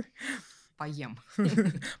поеду? Поем.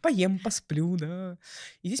 Поем, посплю, да.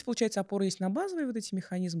 И здесь, получается, опора есть на базовые вот эти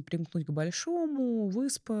механизмы: примкнуть к большому,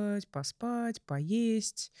 выспать, поспать,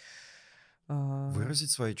 поесть, а,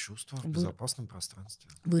 Выразить свои чувства в вы безопасном пространстве.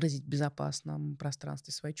 выразить в безопасном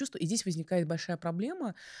пространстве свои чувства. И здесь возникает большая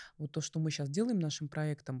проблема, вот то, что мы сейчас делаем нашим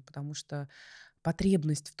проектом, потому что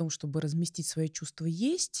потребность в том, чтобы разместить свои чувства,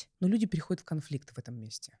 есть, но люди переходят в конфликт в этом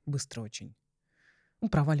месте быстро очень. Ну,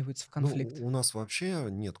 проваливаются в Ну, конфликт. у нас вообще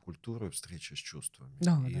нет культуры встречи с чувствами.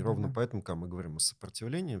 Да, И ровно да-да-да. поэтому, когда мы говорим о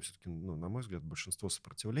сопротивлении, все-таки, ну, на мой взгляд, большинство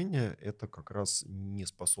сопротивления — это как раз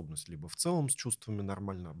неспособность либо в целом с чувствами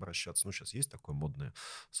нормально обращаться. Ну, сейчас есть такое модное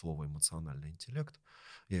слово «эмоциональный интеллект».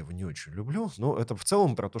 Я его не очень люблю, но это в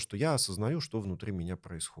целом про то, что я осознаю, что внутри меня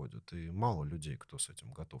происходит. И мало людей, кто с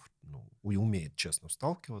этим готов, ну, и умеет честно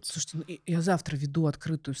сталкиваться. Слушайте, ну, я завтра веду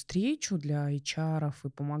открытую встречу для HR и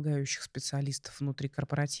помогающих специалистов внутри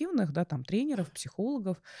корпоративных, да, там тренеров,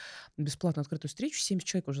 психологов. Бесплатную открытую встречу. 70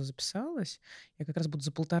 человек уже записалось. Я как раз буду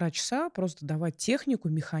за 1,5 часа просто давать технику,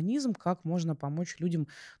 механизм, как можно помочь людям,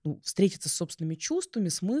 ну, встретиться с собственными чувствами,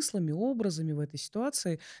 смыслами, образами в этой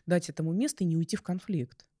ситуации, дать этому место и не уйти в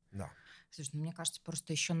конфликт. Да. Слушай, ну, мне кажется,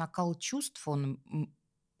 просто еще накал чувств, он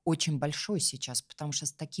очень большой сейчас, потому что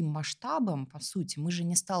с таким масштабом, по сути, мы же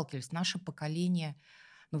не сталкивались. Наше поколение,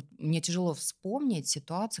 ну, вот мне тяжело вспомнить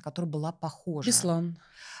ситуацию, которая была похожа. Беслан.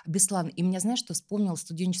 Беслан. И мне, знаешь, что вспомнил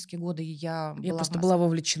студенческие годы, и я Я была в просто была Москве.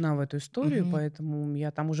 вовлечена в эту историю, поэтому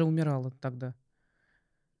я там уже умирала тогда.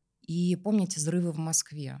 И помните взрывы в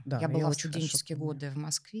Москве? Да, Я я была в очень хорошо студенческие помню. годы в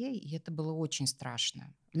Москве, и это было очень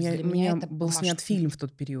страшно. У То есть меня для у меня меня это по был снят масштабу. фильм в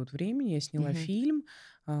тот период времени. Я сняла Мгм. фильм,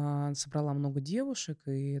 собрала много девушек,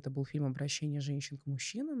 и это был фильм "Обращение женщин к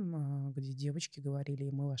мужчинам", где девочки говорили: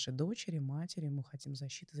 "Мы ваши дочери, матери, мы хотим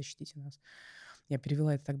защиты, защитите нас". Я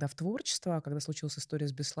перевела это тогда в творчество, а когда случилась история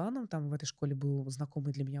с Бесланом, там в этой школе был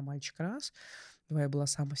знакомый для меня мальчик раз, 2 я была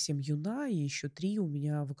совсем юна, и еще 3 у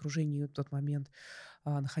меня в окружении в тот момент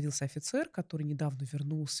находился офицер, который недавно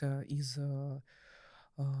вернулся из,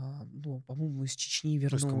 ну, по-моему, из Чечни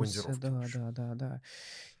Ну, из вернулся. командировки, в Да, общем, да, да, да.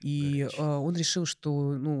 И горячий. он решил,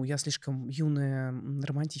 что, ну, я слишком юная,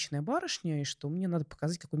 романтичная барышня, и что мне надо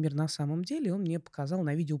показать, какой мир на самом деле. И он мне показал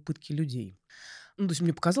на видео пытки людей. Ну, то есть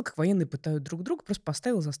мне показал, как военные пытают друг друга, просто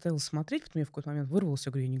поставил, заставил смотреть. Потом я в какой-то момент вырвался,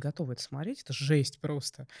 я говорю: "Я не готова это смотреть, это жесть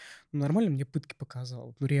просто". Ну, нормально мне пытки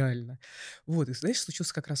показал, ну, реально. Вот, и знаешь,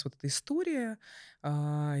 случилась как раз вот эта история,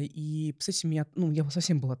 и, кстати, меня, ну, я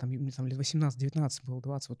совсем была там, мне там лет 18-19 было,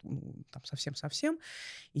 20, вот, ну, там совсем-совсем.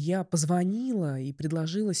 И я позвонила и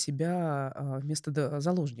предложила себя, вместо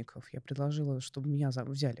заложников. Я предложила, чтобы меня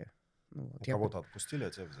взяли. Ну, вот Ну, я кого-то отпустили,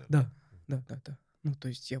 а тебя взяли. да, да-да-да. Ну, то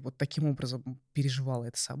есть я вот таким образом переживала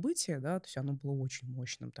это событие, да, то есть оно было очень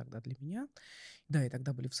мощным тогда для меня. Да, и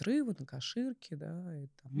тогда были взрывы на Каширке, да, и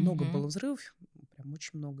там много было Мгм. взрывов, прям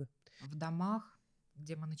очень много. В домах,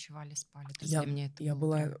 где мы ночевали, спали. То есть Я для меня это я было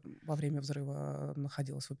была, прям... во время взрыва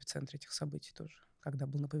находилась в эпицентре этих событий тоже. Когда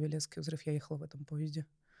был на Павелецкий взрыв, я ехала в этом поезде.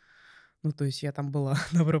 Ну, то есть я там была,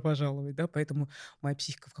 добро пожаловать, да, поэтому моя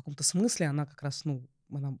психика в каком-то смысле, она как раз, ну,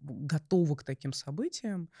 она готова к таким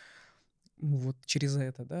событиям. Ну, вот через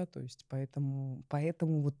это, да, то есть поэтому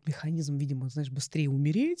вот механизм, видимо, знаешь, быстрее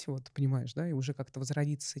умереть, вот, понимаешь, да, и уже как-то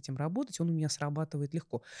возродиться с этим работать, он у меня срабатывает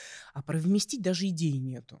легко. А провместить даже идеи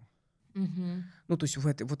нету. Мгм. Ну, то есть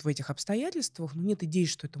вот в этих обстоятельствах, ну, нет идеи,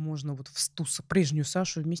 что это можно вот в ту прежнюю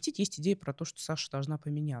Сашу вместить. Есть идея про то, что Саша должна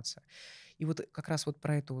поменяться. И вот как раз вот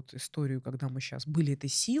про эту вот историю, когда мы сейчас были этой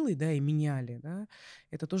силой, да, и меняли, да,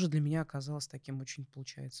 это тоже для меня оказалось таким очень,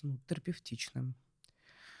 получается, ну, терапевтичным.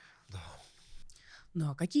 Да.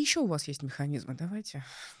 Ну, а какие еще у вас есть механизмы? Давайте,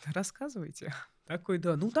 рассказывайте. Такой,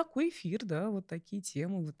 да, ну, такой эфир, да, вот такие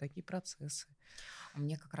темы, вот такие процессы. А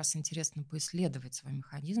мне как раз интересно поисследовать свой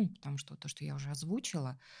механизм, потому что вот то, что я уже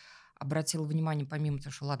озвучила, обратила внимание, помимо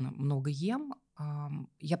того, что, ладно, много ем,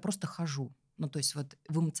 я просто хожу. Ну, то есть вот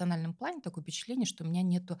в эмоциональном плане такое впечатление, что у меня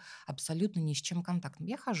нету абсолютно ни с чем контакта.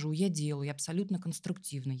 Я хожу, я делаю, я абсолютно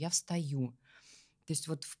конструктивно, я встаю. То есть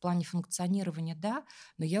вот в плане функционирования, да,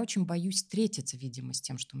 но я очень боюсь встретиться, видимо, с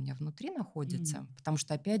тем, что у меня внутри находится, М. потому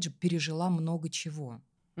что, опять же, пережила много чего.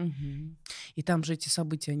 Мгм. И там же эти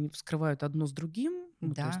события, они вскрывают одно с другим,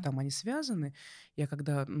 ну, то есть Да. там они связаны. Я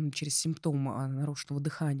когда через симптом нарушенного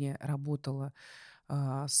дыхания работала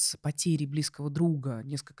с потерей близкого друга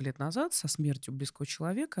несколько лет назад, со смертью близкого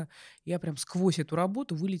человека, я прям сквозь эту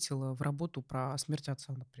работу вылетела в работу про смерть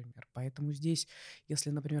отца, например. Поэтому здесь,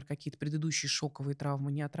 если, например, какие-то предыдущие шоковые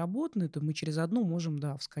травмы не отработаны, то мы через одну можем,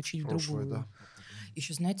 да, В вскочить в прошлое, другую. да, попадаем.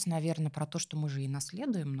 Еще, знаете, наверное, про то, что мы же и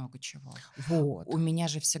наследуем много чего. У Вот. меня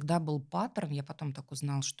же всегда был паттерн, я потом так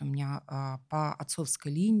узнала, что у меня по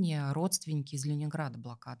отцовской линии родственники из Ленинграда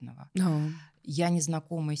блокадного. Да. Я не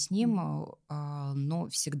знакома с ним, Мгм. но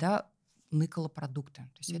всегда ныкала продукты.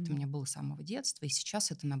 То есть это у Мгм. меня было с самого детства, и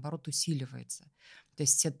сейчас это, наоборот, усиливается. То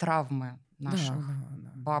есть все травмы Да, наших да,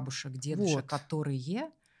 да. бабушек, дедушек, Вот.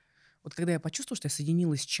 которые... Вот когда я почувствовала, что я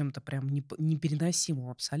соединилась с чем-то прям непереносимым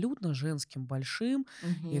абсолютно, женским, большим,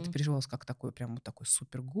 и это Мгм. переживалось как такое прям вот такое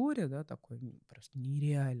супер горе, да, такое просто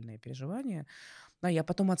нереальное переживание. Да, я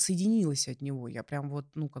потом отсоединилась от него. Я прям вот,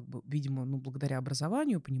 ну, как бы, видимо, ну, благодаря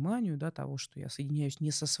образованию, пониманию, да, того, что я соединяюсь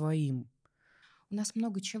не со своим. У нас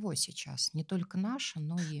много чего сейчас, не только наше,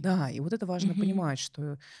 но и... Да, и вот это важно Мгм. понимать,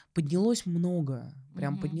 что поднялось много,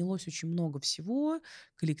 прям Мгм. поднялось очень много всего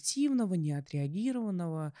коллективного,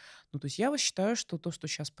 неотреагированного. Ну, то есть я вот считаю, что то, что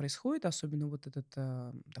сейчас происходит, особенно вот этот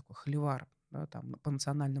такой холивар, да, там, по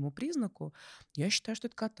национальному признаку, я считаю, что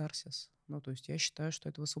это катарсис. Ну, то есть я считаю, что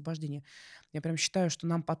это высвобождение. Я прям считаю, что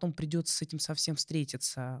нам потом придется с этим совсем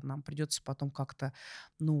встретиться, нам придется потом как-то,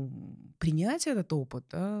 ну, принять этот опыт,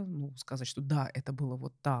 да, ну, сказать, что да, это было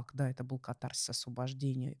вот так, да, это был катарсис,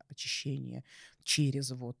 освобождение, очищение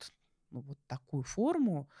через вот, ну, вот такую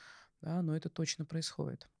форму, да, но это точно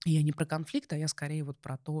происходит. И я не про конфликт, а я скорее вот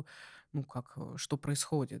про то, ну, как, что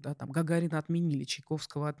происходит, да, там Гагарина отменили,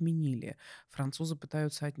 Чайковского отменили, французы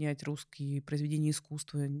пытаются отнять русские произведения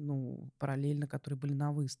искусства, ну, параллельно, которые были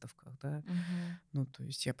на выставках, да. Мгм. Ну, то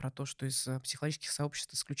есть я про то, что из психологических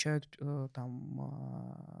сообществ исключают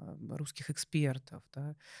русских экспертов,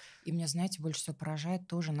 да. И меня, знаете, больше всего поражает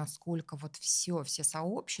тоже, насколько вот все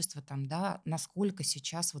сообщества там, да, насколько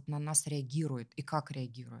сейчас вот на нас реагируют и как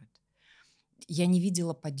реагируют. Я не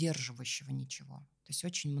видела поддерживающего ничего. То есть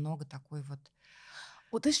очень много такой вот.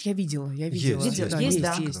 Вот, знаешь, я видела, Есть, Видел, есть да, есть, есть,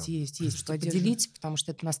 да? поддержка, есть, да. есть, есть Слушайте, поддержка. поделитесь, потому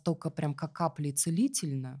что это настолько прям как капли и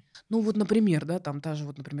целительно. Ну вот, например, да, там та же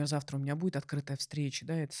вот, например, завтра у меня будет открытая встреча,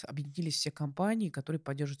 да, это объединились все компании, которые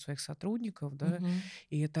поддерживают своих сотрудников, да, Мгм.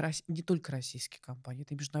 и это не только российские компании,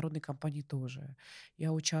 это и международные компании тоже.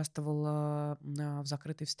 Я участвовала в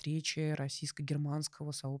закрытой встрече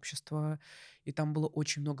российско-германского сообщества, и там было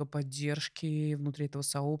очень много поддержки внутри этого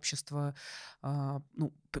сообщества,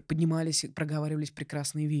 ну, поднимались, и проговаривались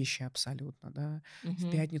прекрасные вещи абсолютно, да. В Мгм.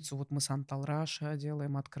 пятницу вот мы с Антал Раша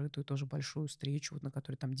делаем открытую тоже большую встречу, вот на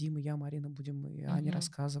которой там Дима, я, Марина будем и Аня Мгм.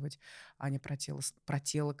 рассказывать. Аня про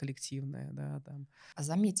тело коллективное, да, там. А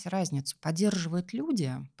заметьте разницу. Поддерживают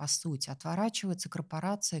люди, по сути, отворачиваются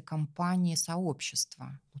корпорации, компании,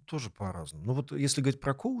 сообщества. Ну, тоже по-разному. Ну, вот если говорить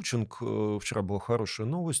про коучинг, вчера была хорошая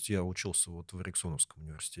новость. Я учился вот в Эриксоновском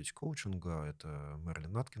университете коучинга. Это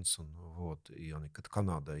Мэрилин Аткинсон, вот, это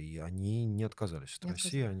Канада. И они не отказались от Не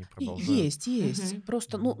России, отказа- они И продолжают. есть, есть. Мгм.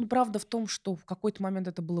 Просто, ну, правда в том, что в какой-то момент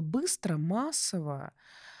это было быстро, массово,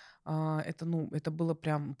 это было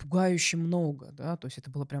прям пугающе много, да, то есть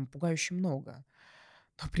это было прям пугающе много.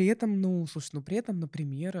 Но при этом, ну, слушай, ну, при этом,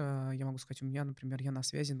 например, я могу сказать, у меня, например, я на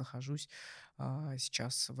связи нахожусь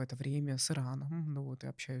сейчас в это время с Ираном, ну, вот, и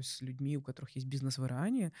общаюсь с людьми, у которых есть бизнес в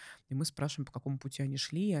Иране, и мы спрашиваем, по какому пути они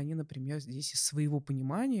шли, и они, например, здесь из своего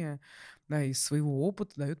понимания, да, из своего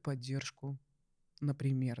опыта дают поддержку.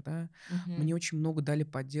 Например, да. Мне Мгм. очень много дали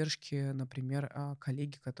поддержки, например,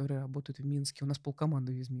 коллеги, которые работают в Минске. У нас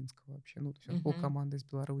полкоманды из Минска вообще, ну, то есть у нас Мгм. полкоманды из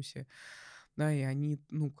Беларуси. Да, и они,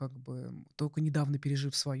 ну, как бы, только недавно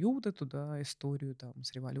пережив свою вот эту, да, историю там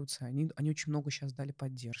с революцией, они очень много сейчас дали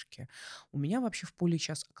поддержки. У меня вообще в поле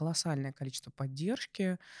сейчас колоссальное количество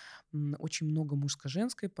поддержки, очень много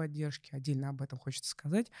мужско-женской поддержки, отдельно об этом хочется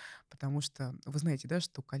сказать, потому что вы знаете, да,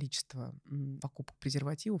 что количество покупок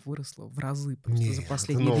презервативов выросло в разы просто за Не,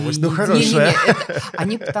 это последние 2 новость, ну недели. хорошая. Не-не-не, это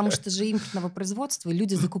они потому что же импортного производства, и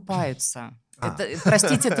люди закупаются. А,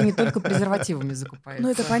 Простите, это не только презервативами Ну,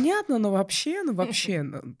 это закупается. понятно, но вообще,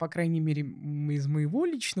 по крайней мере, из моего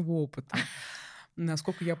личного опыта,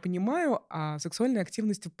 насколько я понимаю, сексуальная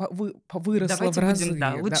активность выросла в Давайте будем,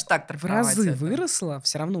 да, разы, да, лучше так в трактовать разы это. выросла,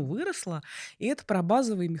 все равно выросла, и это про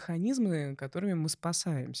базовые механизмы, которыми мы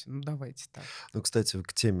спасаемся. Ну, давайте так. ну, кстати,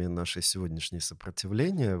 к теме нашей сегодняшней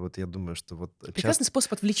сопротивления, вот я думаю, что вот Прекрасный часто,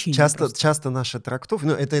 способ отвлечения часто, просто. часто наша трактовка,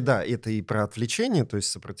 ну, это, да, это и про отвлечение, то есть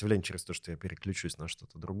сопротивление через то, что я переключусь на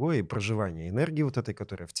что-то другое, и проживание энергии вот этой,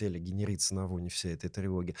 которая в теле генерится на фоне всей этой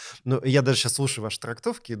тревоги. Но я даже сейчас слушаю ваши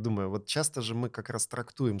трактовки и думаю, вот часто же мы как раз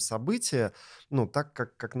трактуем события, ну, так,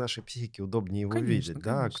 как нашей психике удобнее его Конечно, видеть,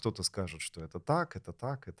 да, конечно. кто-то скажет, что это так, это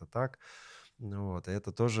так, это так. Ну вот, и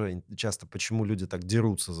это тоже часто, почему люди так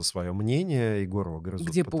дерутся за свое мнение и горло грызут,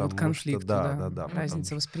 Где повод к потому что, конфликту, да, потому Мгм.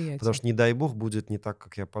 разница потому восприятия. что, не дай бог, будет не так,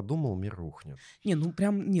 как я подумал, мир рухнет. Не,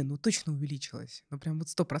 ну точно увеличилось. Ну прям вот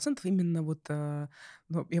 100% именно вот, ну,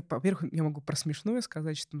 во-первых, я могу про смешное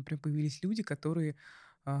сказать, что, например, появились люди, которые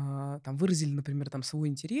там выразили, например, там свой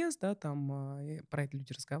интерес, да, там и про это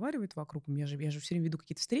люди разговаривают вокруг. Я же все время веду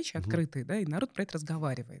какие-то встречи Мгм. открытые, да, и народ про это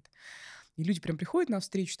разговаривает. И люди прям приходят на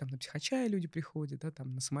встречу, там на психочая люди приходят, да,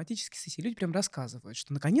 там на соматические сессии, люди прям рассказывают,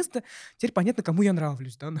 что наконец-то теперь понятно, кому я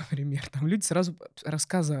нравлюсь, да, например. Там люди сразу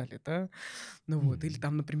рассказали, да. Ну вот, или Мгм.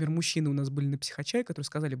 там, например, мужчины у нас были на психочае, которые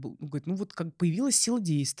сказали, говорит, ну вот как появилась сила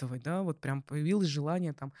действовать, да, вот прям появилось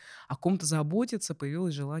желание там о ком-то заботиться,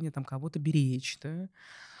 появилось желание там кого-то беречь, да.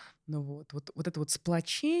 Ну вот это вот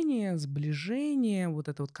сплочение, сближение, вот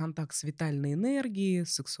это вот контакт с витальной энергией,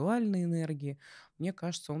 с сексуальной энергией, мне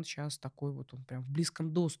кажется, он сейчас такой вот, он прям в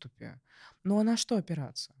близком доступе. Ну а на что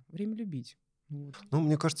опираться? Время любить. Вот. Ну,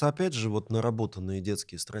 мне кажется, опять же, вот наработанные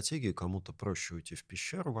детские стратегии, кому-то проще уйти в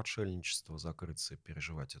пещеру в отшельничество, закрыться и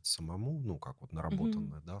переживать это самому, ну, как вот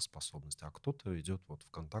Мгм. наработанная, да, способность, а кто-то идет вот в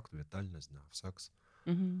контакт, в витальность, да, в секс.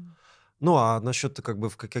 Мгм. Ну, а насчет как бы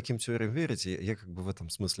каким теориям верите, я как бы в этом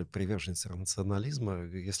смысле приверженец рационализма.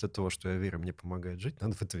 Если то, во что я верю, мне помогает жить,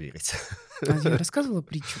 надо в это верить. А я рассказывала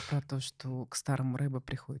притчу про то, что к старому рэбе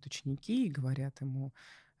приходят ученики и говорят ему,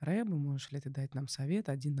 Рэбе, можешь ли ты дать нам совет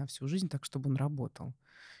один на всю жизнь, так, чтобы он работал?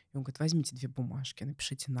 И он говорит, возьмите 2 бумажки,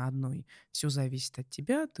 напишите на одной: "Все зависит от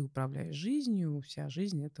тебя, ты управляешь жизнью, вся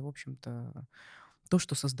жизнь — это, в общем-то, то,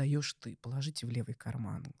 что создаешь ты". Положите в левый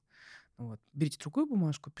карман. Вот. Берите другую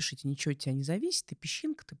бумажку, пишите: "Ничего от тя не зависит, ты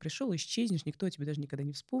песчинка, ты пришел, исчезнешь, никто о тебе даже никогда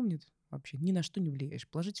не вспомнит, вообще ни на что не влияешь".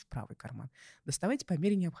 Положите в правый карман. Доставайте по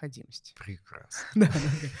мере необходимости. Прекрасно.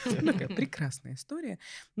 Да, такая прекрасная история.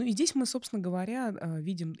 Ну и здесь мы, собственно говоря,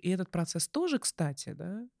 видим и этот процесс тоже, кстати,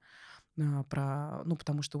 да, ну,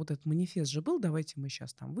 потому что вот этот манифест же был: "Давайте мы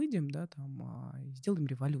сейчас там выйдем, да, там, и сделаем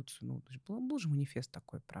революцию". Ну, это же был же манифест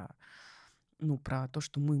такой про, ну, про то,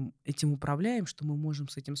 что мы этим управляем, что мы можем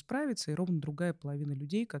с этим справиться. И ровно другая половина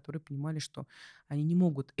людей, которые понимали, что они не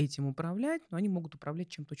могут этим управлять, но они могут управлять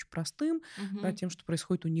чем-то очень простым, да, Мгм. тем, что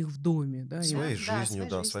происходит у них в доме, да. И вот Своей Да, жизнью, своей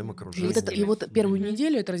да, своим жизнью, и вот это, и окружением. действиями. вот первую Мгм.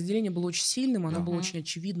 неделю это разделение было очень сильным, оно Да, было очень Мгм.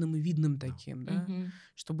 очевидным и видным да. таким, да, Мгм.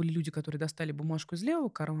 что были люди, которые достали бумажку из левого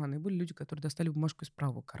кармана, и были люди, которые достали бумажку из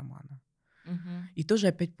правого кармана. Мгм. И тоже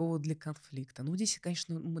опять повод для конфликта. Ну, здесь,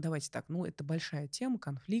 конечно, мы давайте так, ну, это большая тема,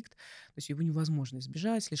 конфликт, то есть его невозможно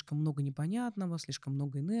избежать, слишком много непонятного, слишком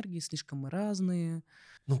много энергии, слишком мы разные.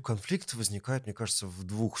 Ну, конфликт возникает, мне кажется, в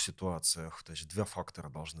двух ситуациях. То есть 2 фактора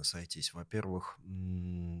должны сойтись. Во-первых,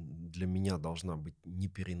 для меня должна быть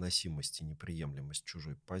непереносимость и неприемлемость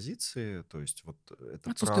чужой позиции. То есть вот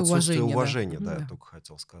это про Отсутствие отсутствие уважения, да. уважения, Мгм, да, я да. только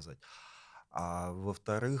хотел сказать. А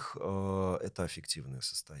во-вторых, это аффективное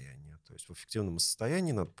состояние. То есть в аффективном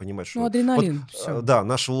состоянии надо понимать, Ну, что вот, адреналин, все. да,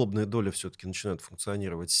 наши лобные доли все-таки начинают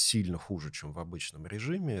функционировать сильно хуже, чем в обычном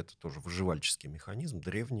режиме. Это тоже выживальческий механизм,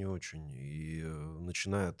 древний очень. И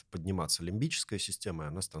начинает подниматься лимбическая система, и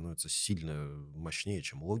она становится сильно мощнее,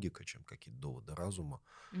 чем логика, чем какие-то доводы разума.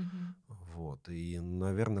 Мгм. Вот. И,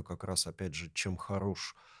 наверное, как раз, опять же, чем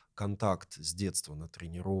хорош контакт с детства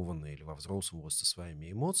натренированный или во взрослом возрасте со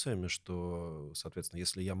своими эмоциями, что, соответственно,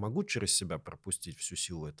 если я могу через себя пропустить всю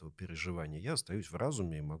силу этого переживания, я остаюсь в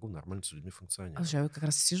разуме и могу нормально с людьми функционировать. Слушай, я вот как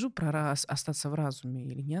раз сижу про остаться в разуме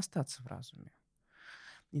или не остаться в разуме.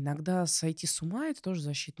 Иногда сойти с ума — это тоже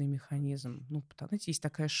защитный механизм. Ну, знаете, есть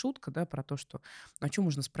такая шутка, да, про то, что о чем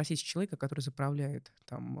можно спросить человека, который заправляет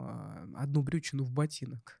там одну брючину в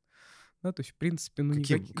ботинок. Да, то есть, в принципе, ну,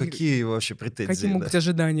 Какие вообще какие претензии, могут да? быть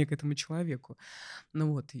ожидания к этому человеку.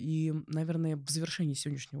 Ну вот, и, наверное, в завершении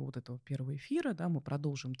сегодняшнего вот этого первого эфира, да, мы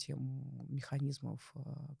продолжим тему механизмов,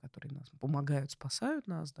 которые нас помогают, спасают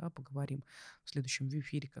нас, да, поговорим в следующем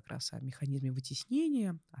эфире как раз о механизме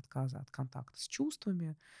вытеснения, отказа от контакта с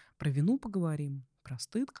чувствами, про вину поговорим, про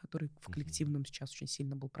стыд, который в Мгм. коллективном сейчас очень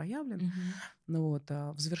сильно был проявлен. Мгм. Ну вот,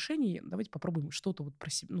 в завершении давайте попробуем что-то вот про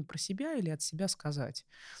себя или от себя сказать.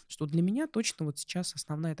 Что для меня точно вот сейчас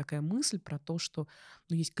основная такая мысль про то, что,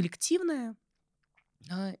 ну, есть коллективное,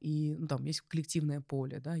 да, и, ну, там есть коллективное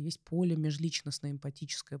поле, да, есть поле межличностное,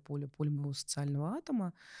 эмпатическое поле, поле моего социального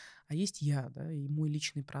атома, а есть я, да, и мой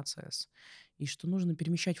личный процесс. И что нужно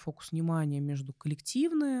перемещать фокус внимания между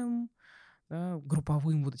коллективным, да,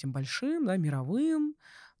 групповым, вот этим большим, да, мировым,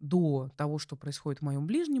 до того, что происходит в моем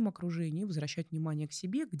ближнем окружении, и возвращать внимание к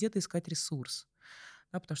себе, где-то искать ресурс.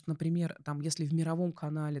 Да, потому что, например, там, если в мировом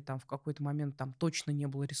канале там в какой-то момент там точно не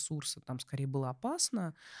было ресурса, там скорее было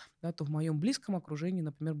опасно, да, то в моем близком окружении,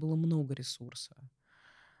 например, было много ресурса.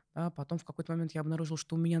 Да, потом в какой-то момент я обнаружила,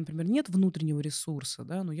 что у меня, например, нет внутреннего ресурса,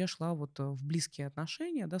 да, но я шла вот в близкие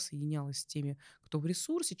отношения, да, соединялась с теми, кто в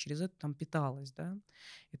ресурсе, через это там питалась, да.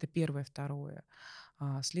 Это первое. Второе.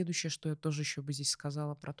 Следующее, что я тоже еще бы здесь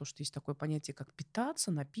сказала про то, что есть такое понятие, как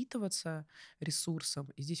питаться, напитываться ресурсом.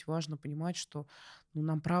 И здесь важно понимать, что, ну,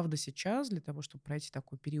 нам правда сейчас для того, чтобы пройти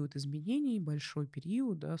такой период изменений, большой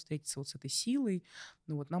период, да, встретиться вот с этой силой,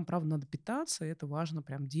 ну вот нам правда надо питаться, и это важно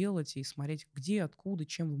прям делать и смотреть, где, откуда,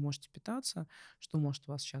 чем вы можете питаться, что может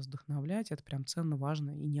вас сейчас вдохновлять. Это прям ценно, важно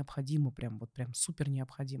и необходимо, прям вот прям супер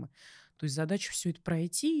необходимо. То есть задача все это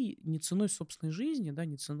пройти не ценой собственной жизни, да,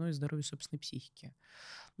 не ценой здоровья собственной психики.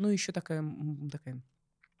 Ну, еще такая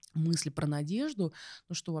мысль про надежду,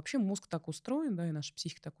 ну, что вообще мозг так устроен, да, и наша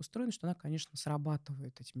психика так устроена, что она, конечно,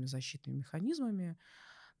 срабатывает этими защитными механизмами.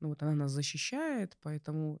 Ну, вот она нас защищает,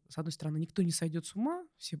 поэтому, с одной стороны, никто не сойдет с ума,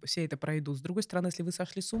 все это пройдут. С другой стороны, если вы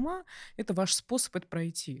сошли с ума, это ваш способ это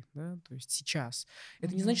пройти, да, то есть сейчас.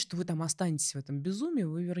 Это не значит, Мгм. что вы там останетесь в этом безумии,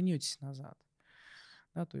 вы вернетесь назад.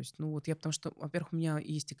 Да, то есть, ну вот я потому что, во-первых, у меня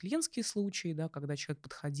есть и клиентские случаи, да, когда человек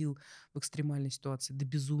подходил в экстремальной ситуации до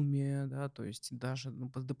безумия, да, то есть даже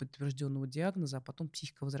до подтвержденного диагноза, а потом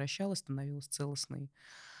психика возвращалась, становилась целостной.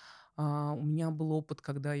 У меня был опыт,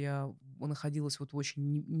 когда я находилась вот в очень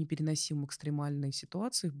непереносимой экстремальной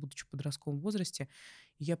ситуации, будучи в подростковом возрасте,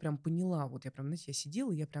 и я прям поняла, вот я прям, знаете, я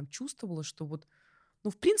сидела, и я прям чувствовала, что вот Ну,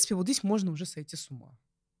 в принципе, вот здесь можно уже сойти с ума.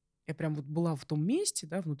 Я прям вот была в том месте,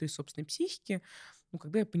 да, внутри собственной психики, ну,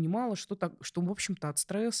 когда я понимала, что так, что, в общем-то, от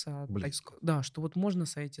стресса, Близко. да, что вот можно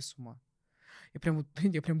сойти с ума. Я прям вот,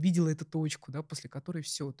 я прям видела эту точку, да, после которой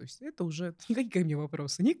все, то есть это уже никаких ко мне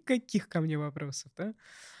вопросов, никаких ко мне вопросов, да.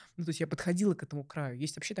 Ну, то есть я подходила к этому краю.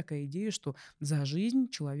 Есть вообще такая идея, что за жизнь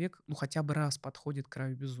человек, ну, хотя бы раз подходит к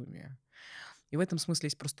краю безумия. И в этом смысле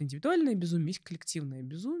есть просто индивидуальное безумие, есть коллективное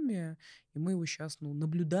безумие. И мы его сейчас, ну,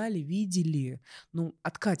 наблюдали, видели. Ну,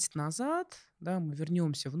 откатит назад, да, мы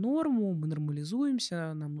вернемся в норму, мы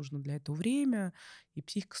нормализуемся, нам нужно для этого время, и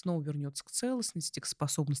психика снова вернется к целостности, к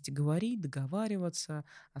способности говорить, договариваться,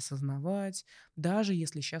 осознавать. Даже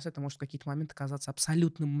если сейчас это может в какие-то моменты казаться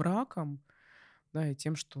абсолютным мраком, да, и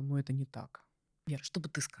тем, что, ну, это не так. Вера, что бы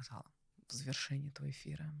ты сказала в завершении этого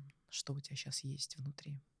эфира? Что у тебя сейчас есть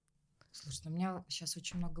внутри? Слушай, у меня сейчас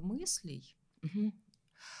очень много мыслей. Мгм.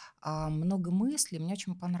 Много мыслей. Мне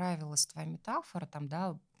очень понравилась твоя метафора там,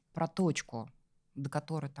 да, про точку, до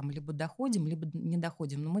которой там либо доходим, либо не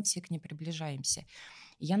доходим, но мы все к ней приближаемся.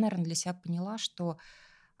 И я, наверное, для себя поняла, что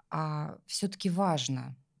все-таки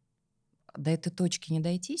важно до этой точки не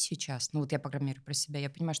дойти сейчас. Ну вот я, по крайней мере, про себя. Я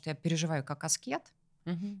понимаю, что я переживаю как аскет.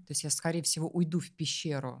 Мгм. То есть я, скорее всего, уйду в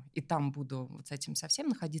пещеру и там буду вот с этим совсем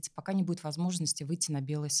находиться, пока не будет возможности выйти на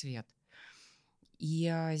белый свет.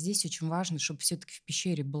 И здесь очень важно, чтобы все-таки в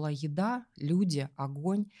пещере была еда, люди,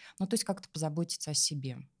 огонь. Ну, то есть как-то позаботиться о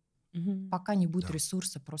себе. Мгм. Пока не будет Да.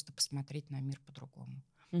 ресурса просто посмотреть на мир по-другому.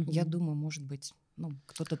 Я Мгм. думаю, может быть, ну,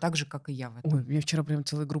 кто-то так же, как и я в Ой, у этом. меня вчера прям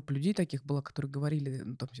целая группа людей таких была, которые говорили,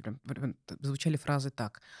 ну, там прям звучали фразы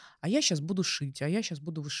так: "А я сейчас буду шить, а я сейчас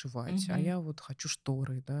буду вышивать, а Мгм. я вот хочу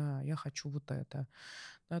шторы, да, а я хочу вот это".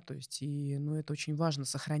 Да, то есть и, ну, это очень важно —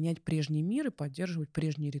 сохранять прежний мир и поддерживать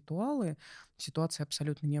прежние ритуалы. В ситуации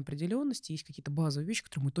абсолютной неопределенности есть какие-то базовые вещи,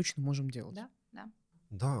 которые мы точно можем делать. Да, да.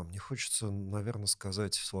 Да, мне хочется, наверное,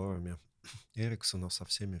 сказать словами Эриксона: со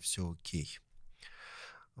всеми все окей.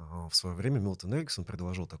 В свое время Милтон Эриксон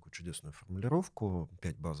предложил такую чудесную формулировку,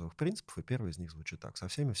 5 базовых принципов, и первый из них звучит так: со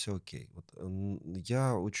всеми все окей. Вот,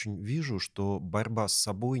 я очень вижу, что борьба с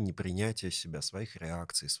собой, непринятие себя, своих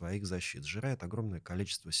реакций, своих защит сжирает огромное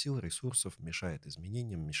количество сил, ресурсов, мешает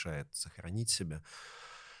изменениям, мешает сохранить себя.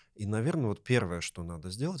 И, наверное, вот первое, что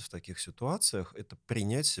надо сделать в таких ситуациях, это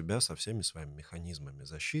принять себя со всеми своими механизмами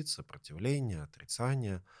защит, сопротивления,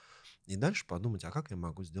 отрицания. И дальше подумать, а как я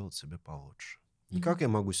могу сделать себе получше? Не как Мгм. я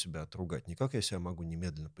могу себя отругать, не как я себя могу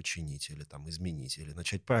немедленно починить или там изменить, или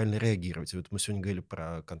начать правильно реагировать. Вот мы сегодня говорили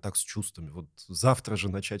про контакт с чувствами. Вот завтра же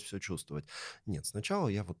начать все чувствовать. Нет, сначала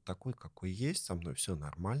я вот такой, какой есть, со мной все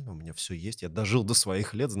нормально, у меня все есть. Я дожил до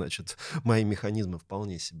своих лет, значит, мои механизмы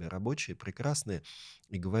вполне себе рабочие, прекрасные.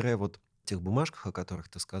 И говоря вот о тех бумажках, о которых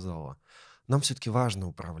ты сказала, нам все-таки важно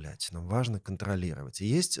управлять, нам важно контролировать. И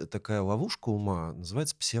есть такая ловушка ума,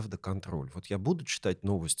 называется псевдоконтроль. Вот я буду читать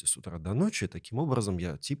новости с утра до ночи, и таким образом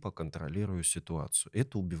я типа контролирую ситуацию.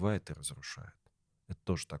 Это убивает и разрушает. Это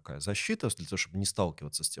тоже такая защита для того, чтобы не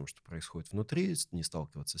сталкиваться с тем, что происходит внутри, не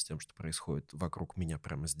сталкиваться с тем, что происходит вокруг меня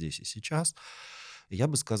прямо здесь и сейчас. И я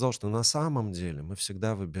бы сказал, что на самом деле мы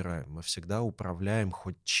всегда выбираем, мы всегда управляем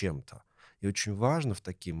хоть чем-то. И очень важно в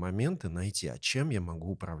такие моменты найти, а чем я могу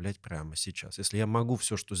управлять прямо сейчас. Если я могу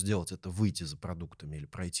все, что сделать, это выйти за продуктами или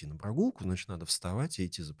пройти на прогулку, значит, надо вставать и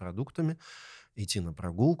идти за продуктами, идти на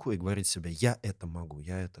прогулку и говорить себе: я это могу,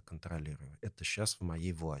 я это контролирую, это сейчас в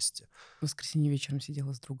моей власти. В воскресенье вечером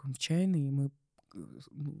сидела с другом в чайной, и мы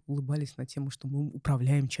улыбались на тему, что мы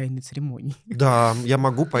управляем чайной церемонией. Да, я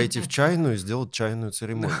могу пойти в чайную и сделать чайную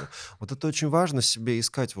Да. церемонию. Вот это очень важно себе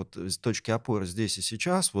искать вот точки опоры здесь и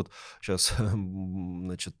сейчас. Вот сейчас,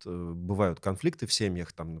 значит, бывают конфликты в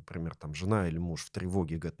семьях, там, например, там жена или муж в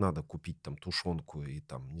тревоге говорит: надо купить там тушенку и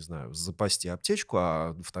там, не знаю, запасти аптечку,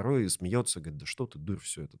 а второй смеется, говорит: да что ты, дурь,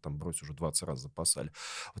 все это там брось, уже 20 раз запасали.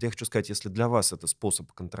 Вот я хочу сказать, если для вас это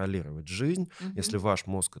способ контролировать жизнь, если Мгм. ваш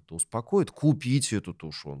мозг это успокоит, купите эту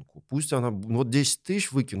тушенку. Пусть она, вот 10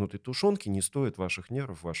 тысяч выкинутой тушенки не стоит ваших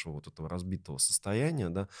нервов, вашего вот этого разбитого состояния,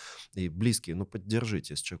 да, и близкие, ну,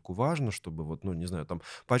 поддержите. Если человеку важно, чтобы вот, ну, не знаю, там,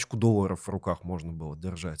 пачку долларов в руках можно было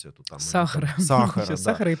держать эту там, или там Сахара. сахара, Сейчас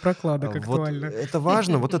да. сахара и прокладок Вот актуально. это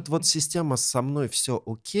важно. Вот эта вот система «со мной все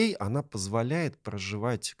окей», она позволяет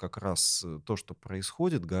проживать как раз то, что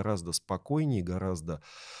происходит, гораздо спокойнее, гораздо,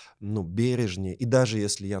 ну, бережнее. И даже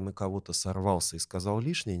если я на кого-то сорвался и сказал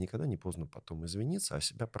лишнее, никогда не поздно потом извиниться,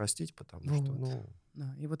 себя простить, потому что, Вот. ну,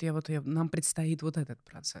 Да. И вот нам предстоит вот этот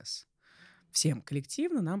процесс. всем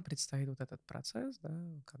коллективно нам предстоит вот этот процесс,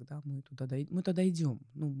 да, когда мы туда идем.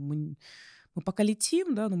 Ну, мы пока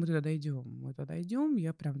летим, да, но мы туда дойдем. Мы туда дойдем.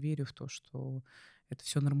 Я прям верю в то, что это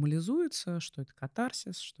все нормализуется, что это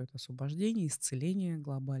катарсис, что это освобождение, исцеление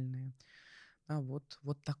глобальное. Вот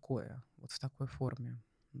такое, вот в такой форме.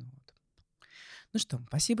 Ну вот. Ну что,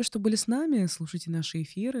 спасибо, что были с нами. Слушайте наши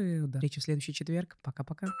эфиры. До встречи в следующий четверг.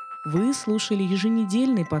 Пока-пока. Вы слушали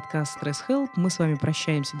еженедельный подкаст Stress Help. Мы с вами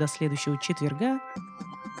прощаемся до следующего четверга.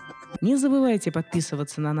 Не забывайте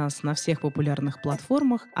подписываться на нас на всех популярных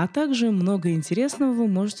платформах, а также много интересного вы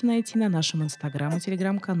можете найти на нашем инстаграм и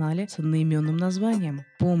телеграм-канале с одноименным названием.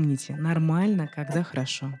 Помните, нормально, когда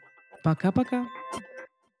хорошо. Пока-пока.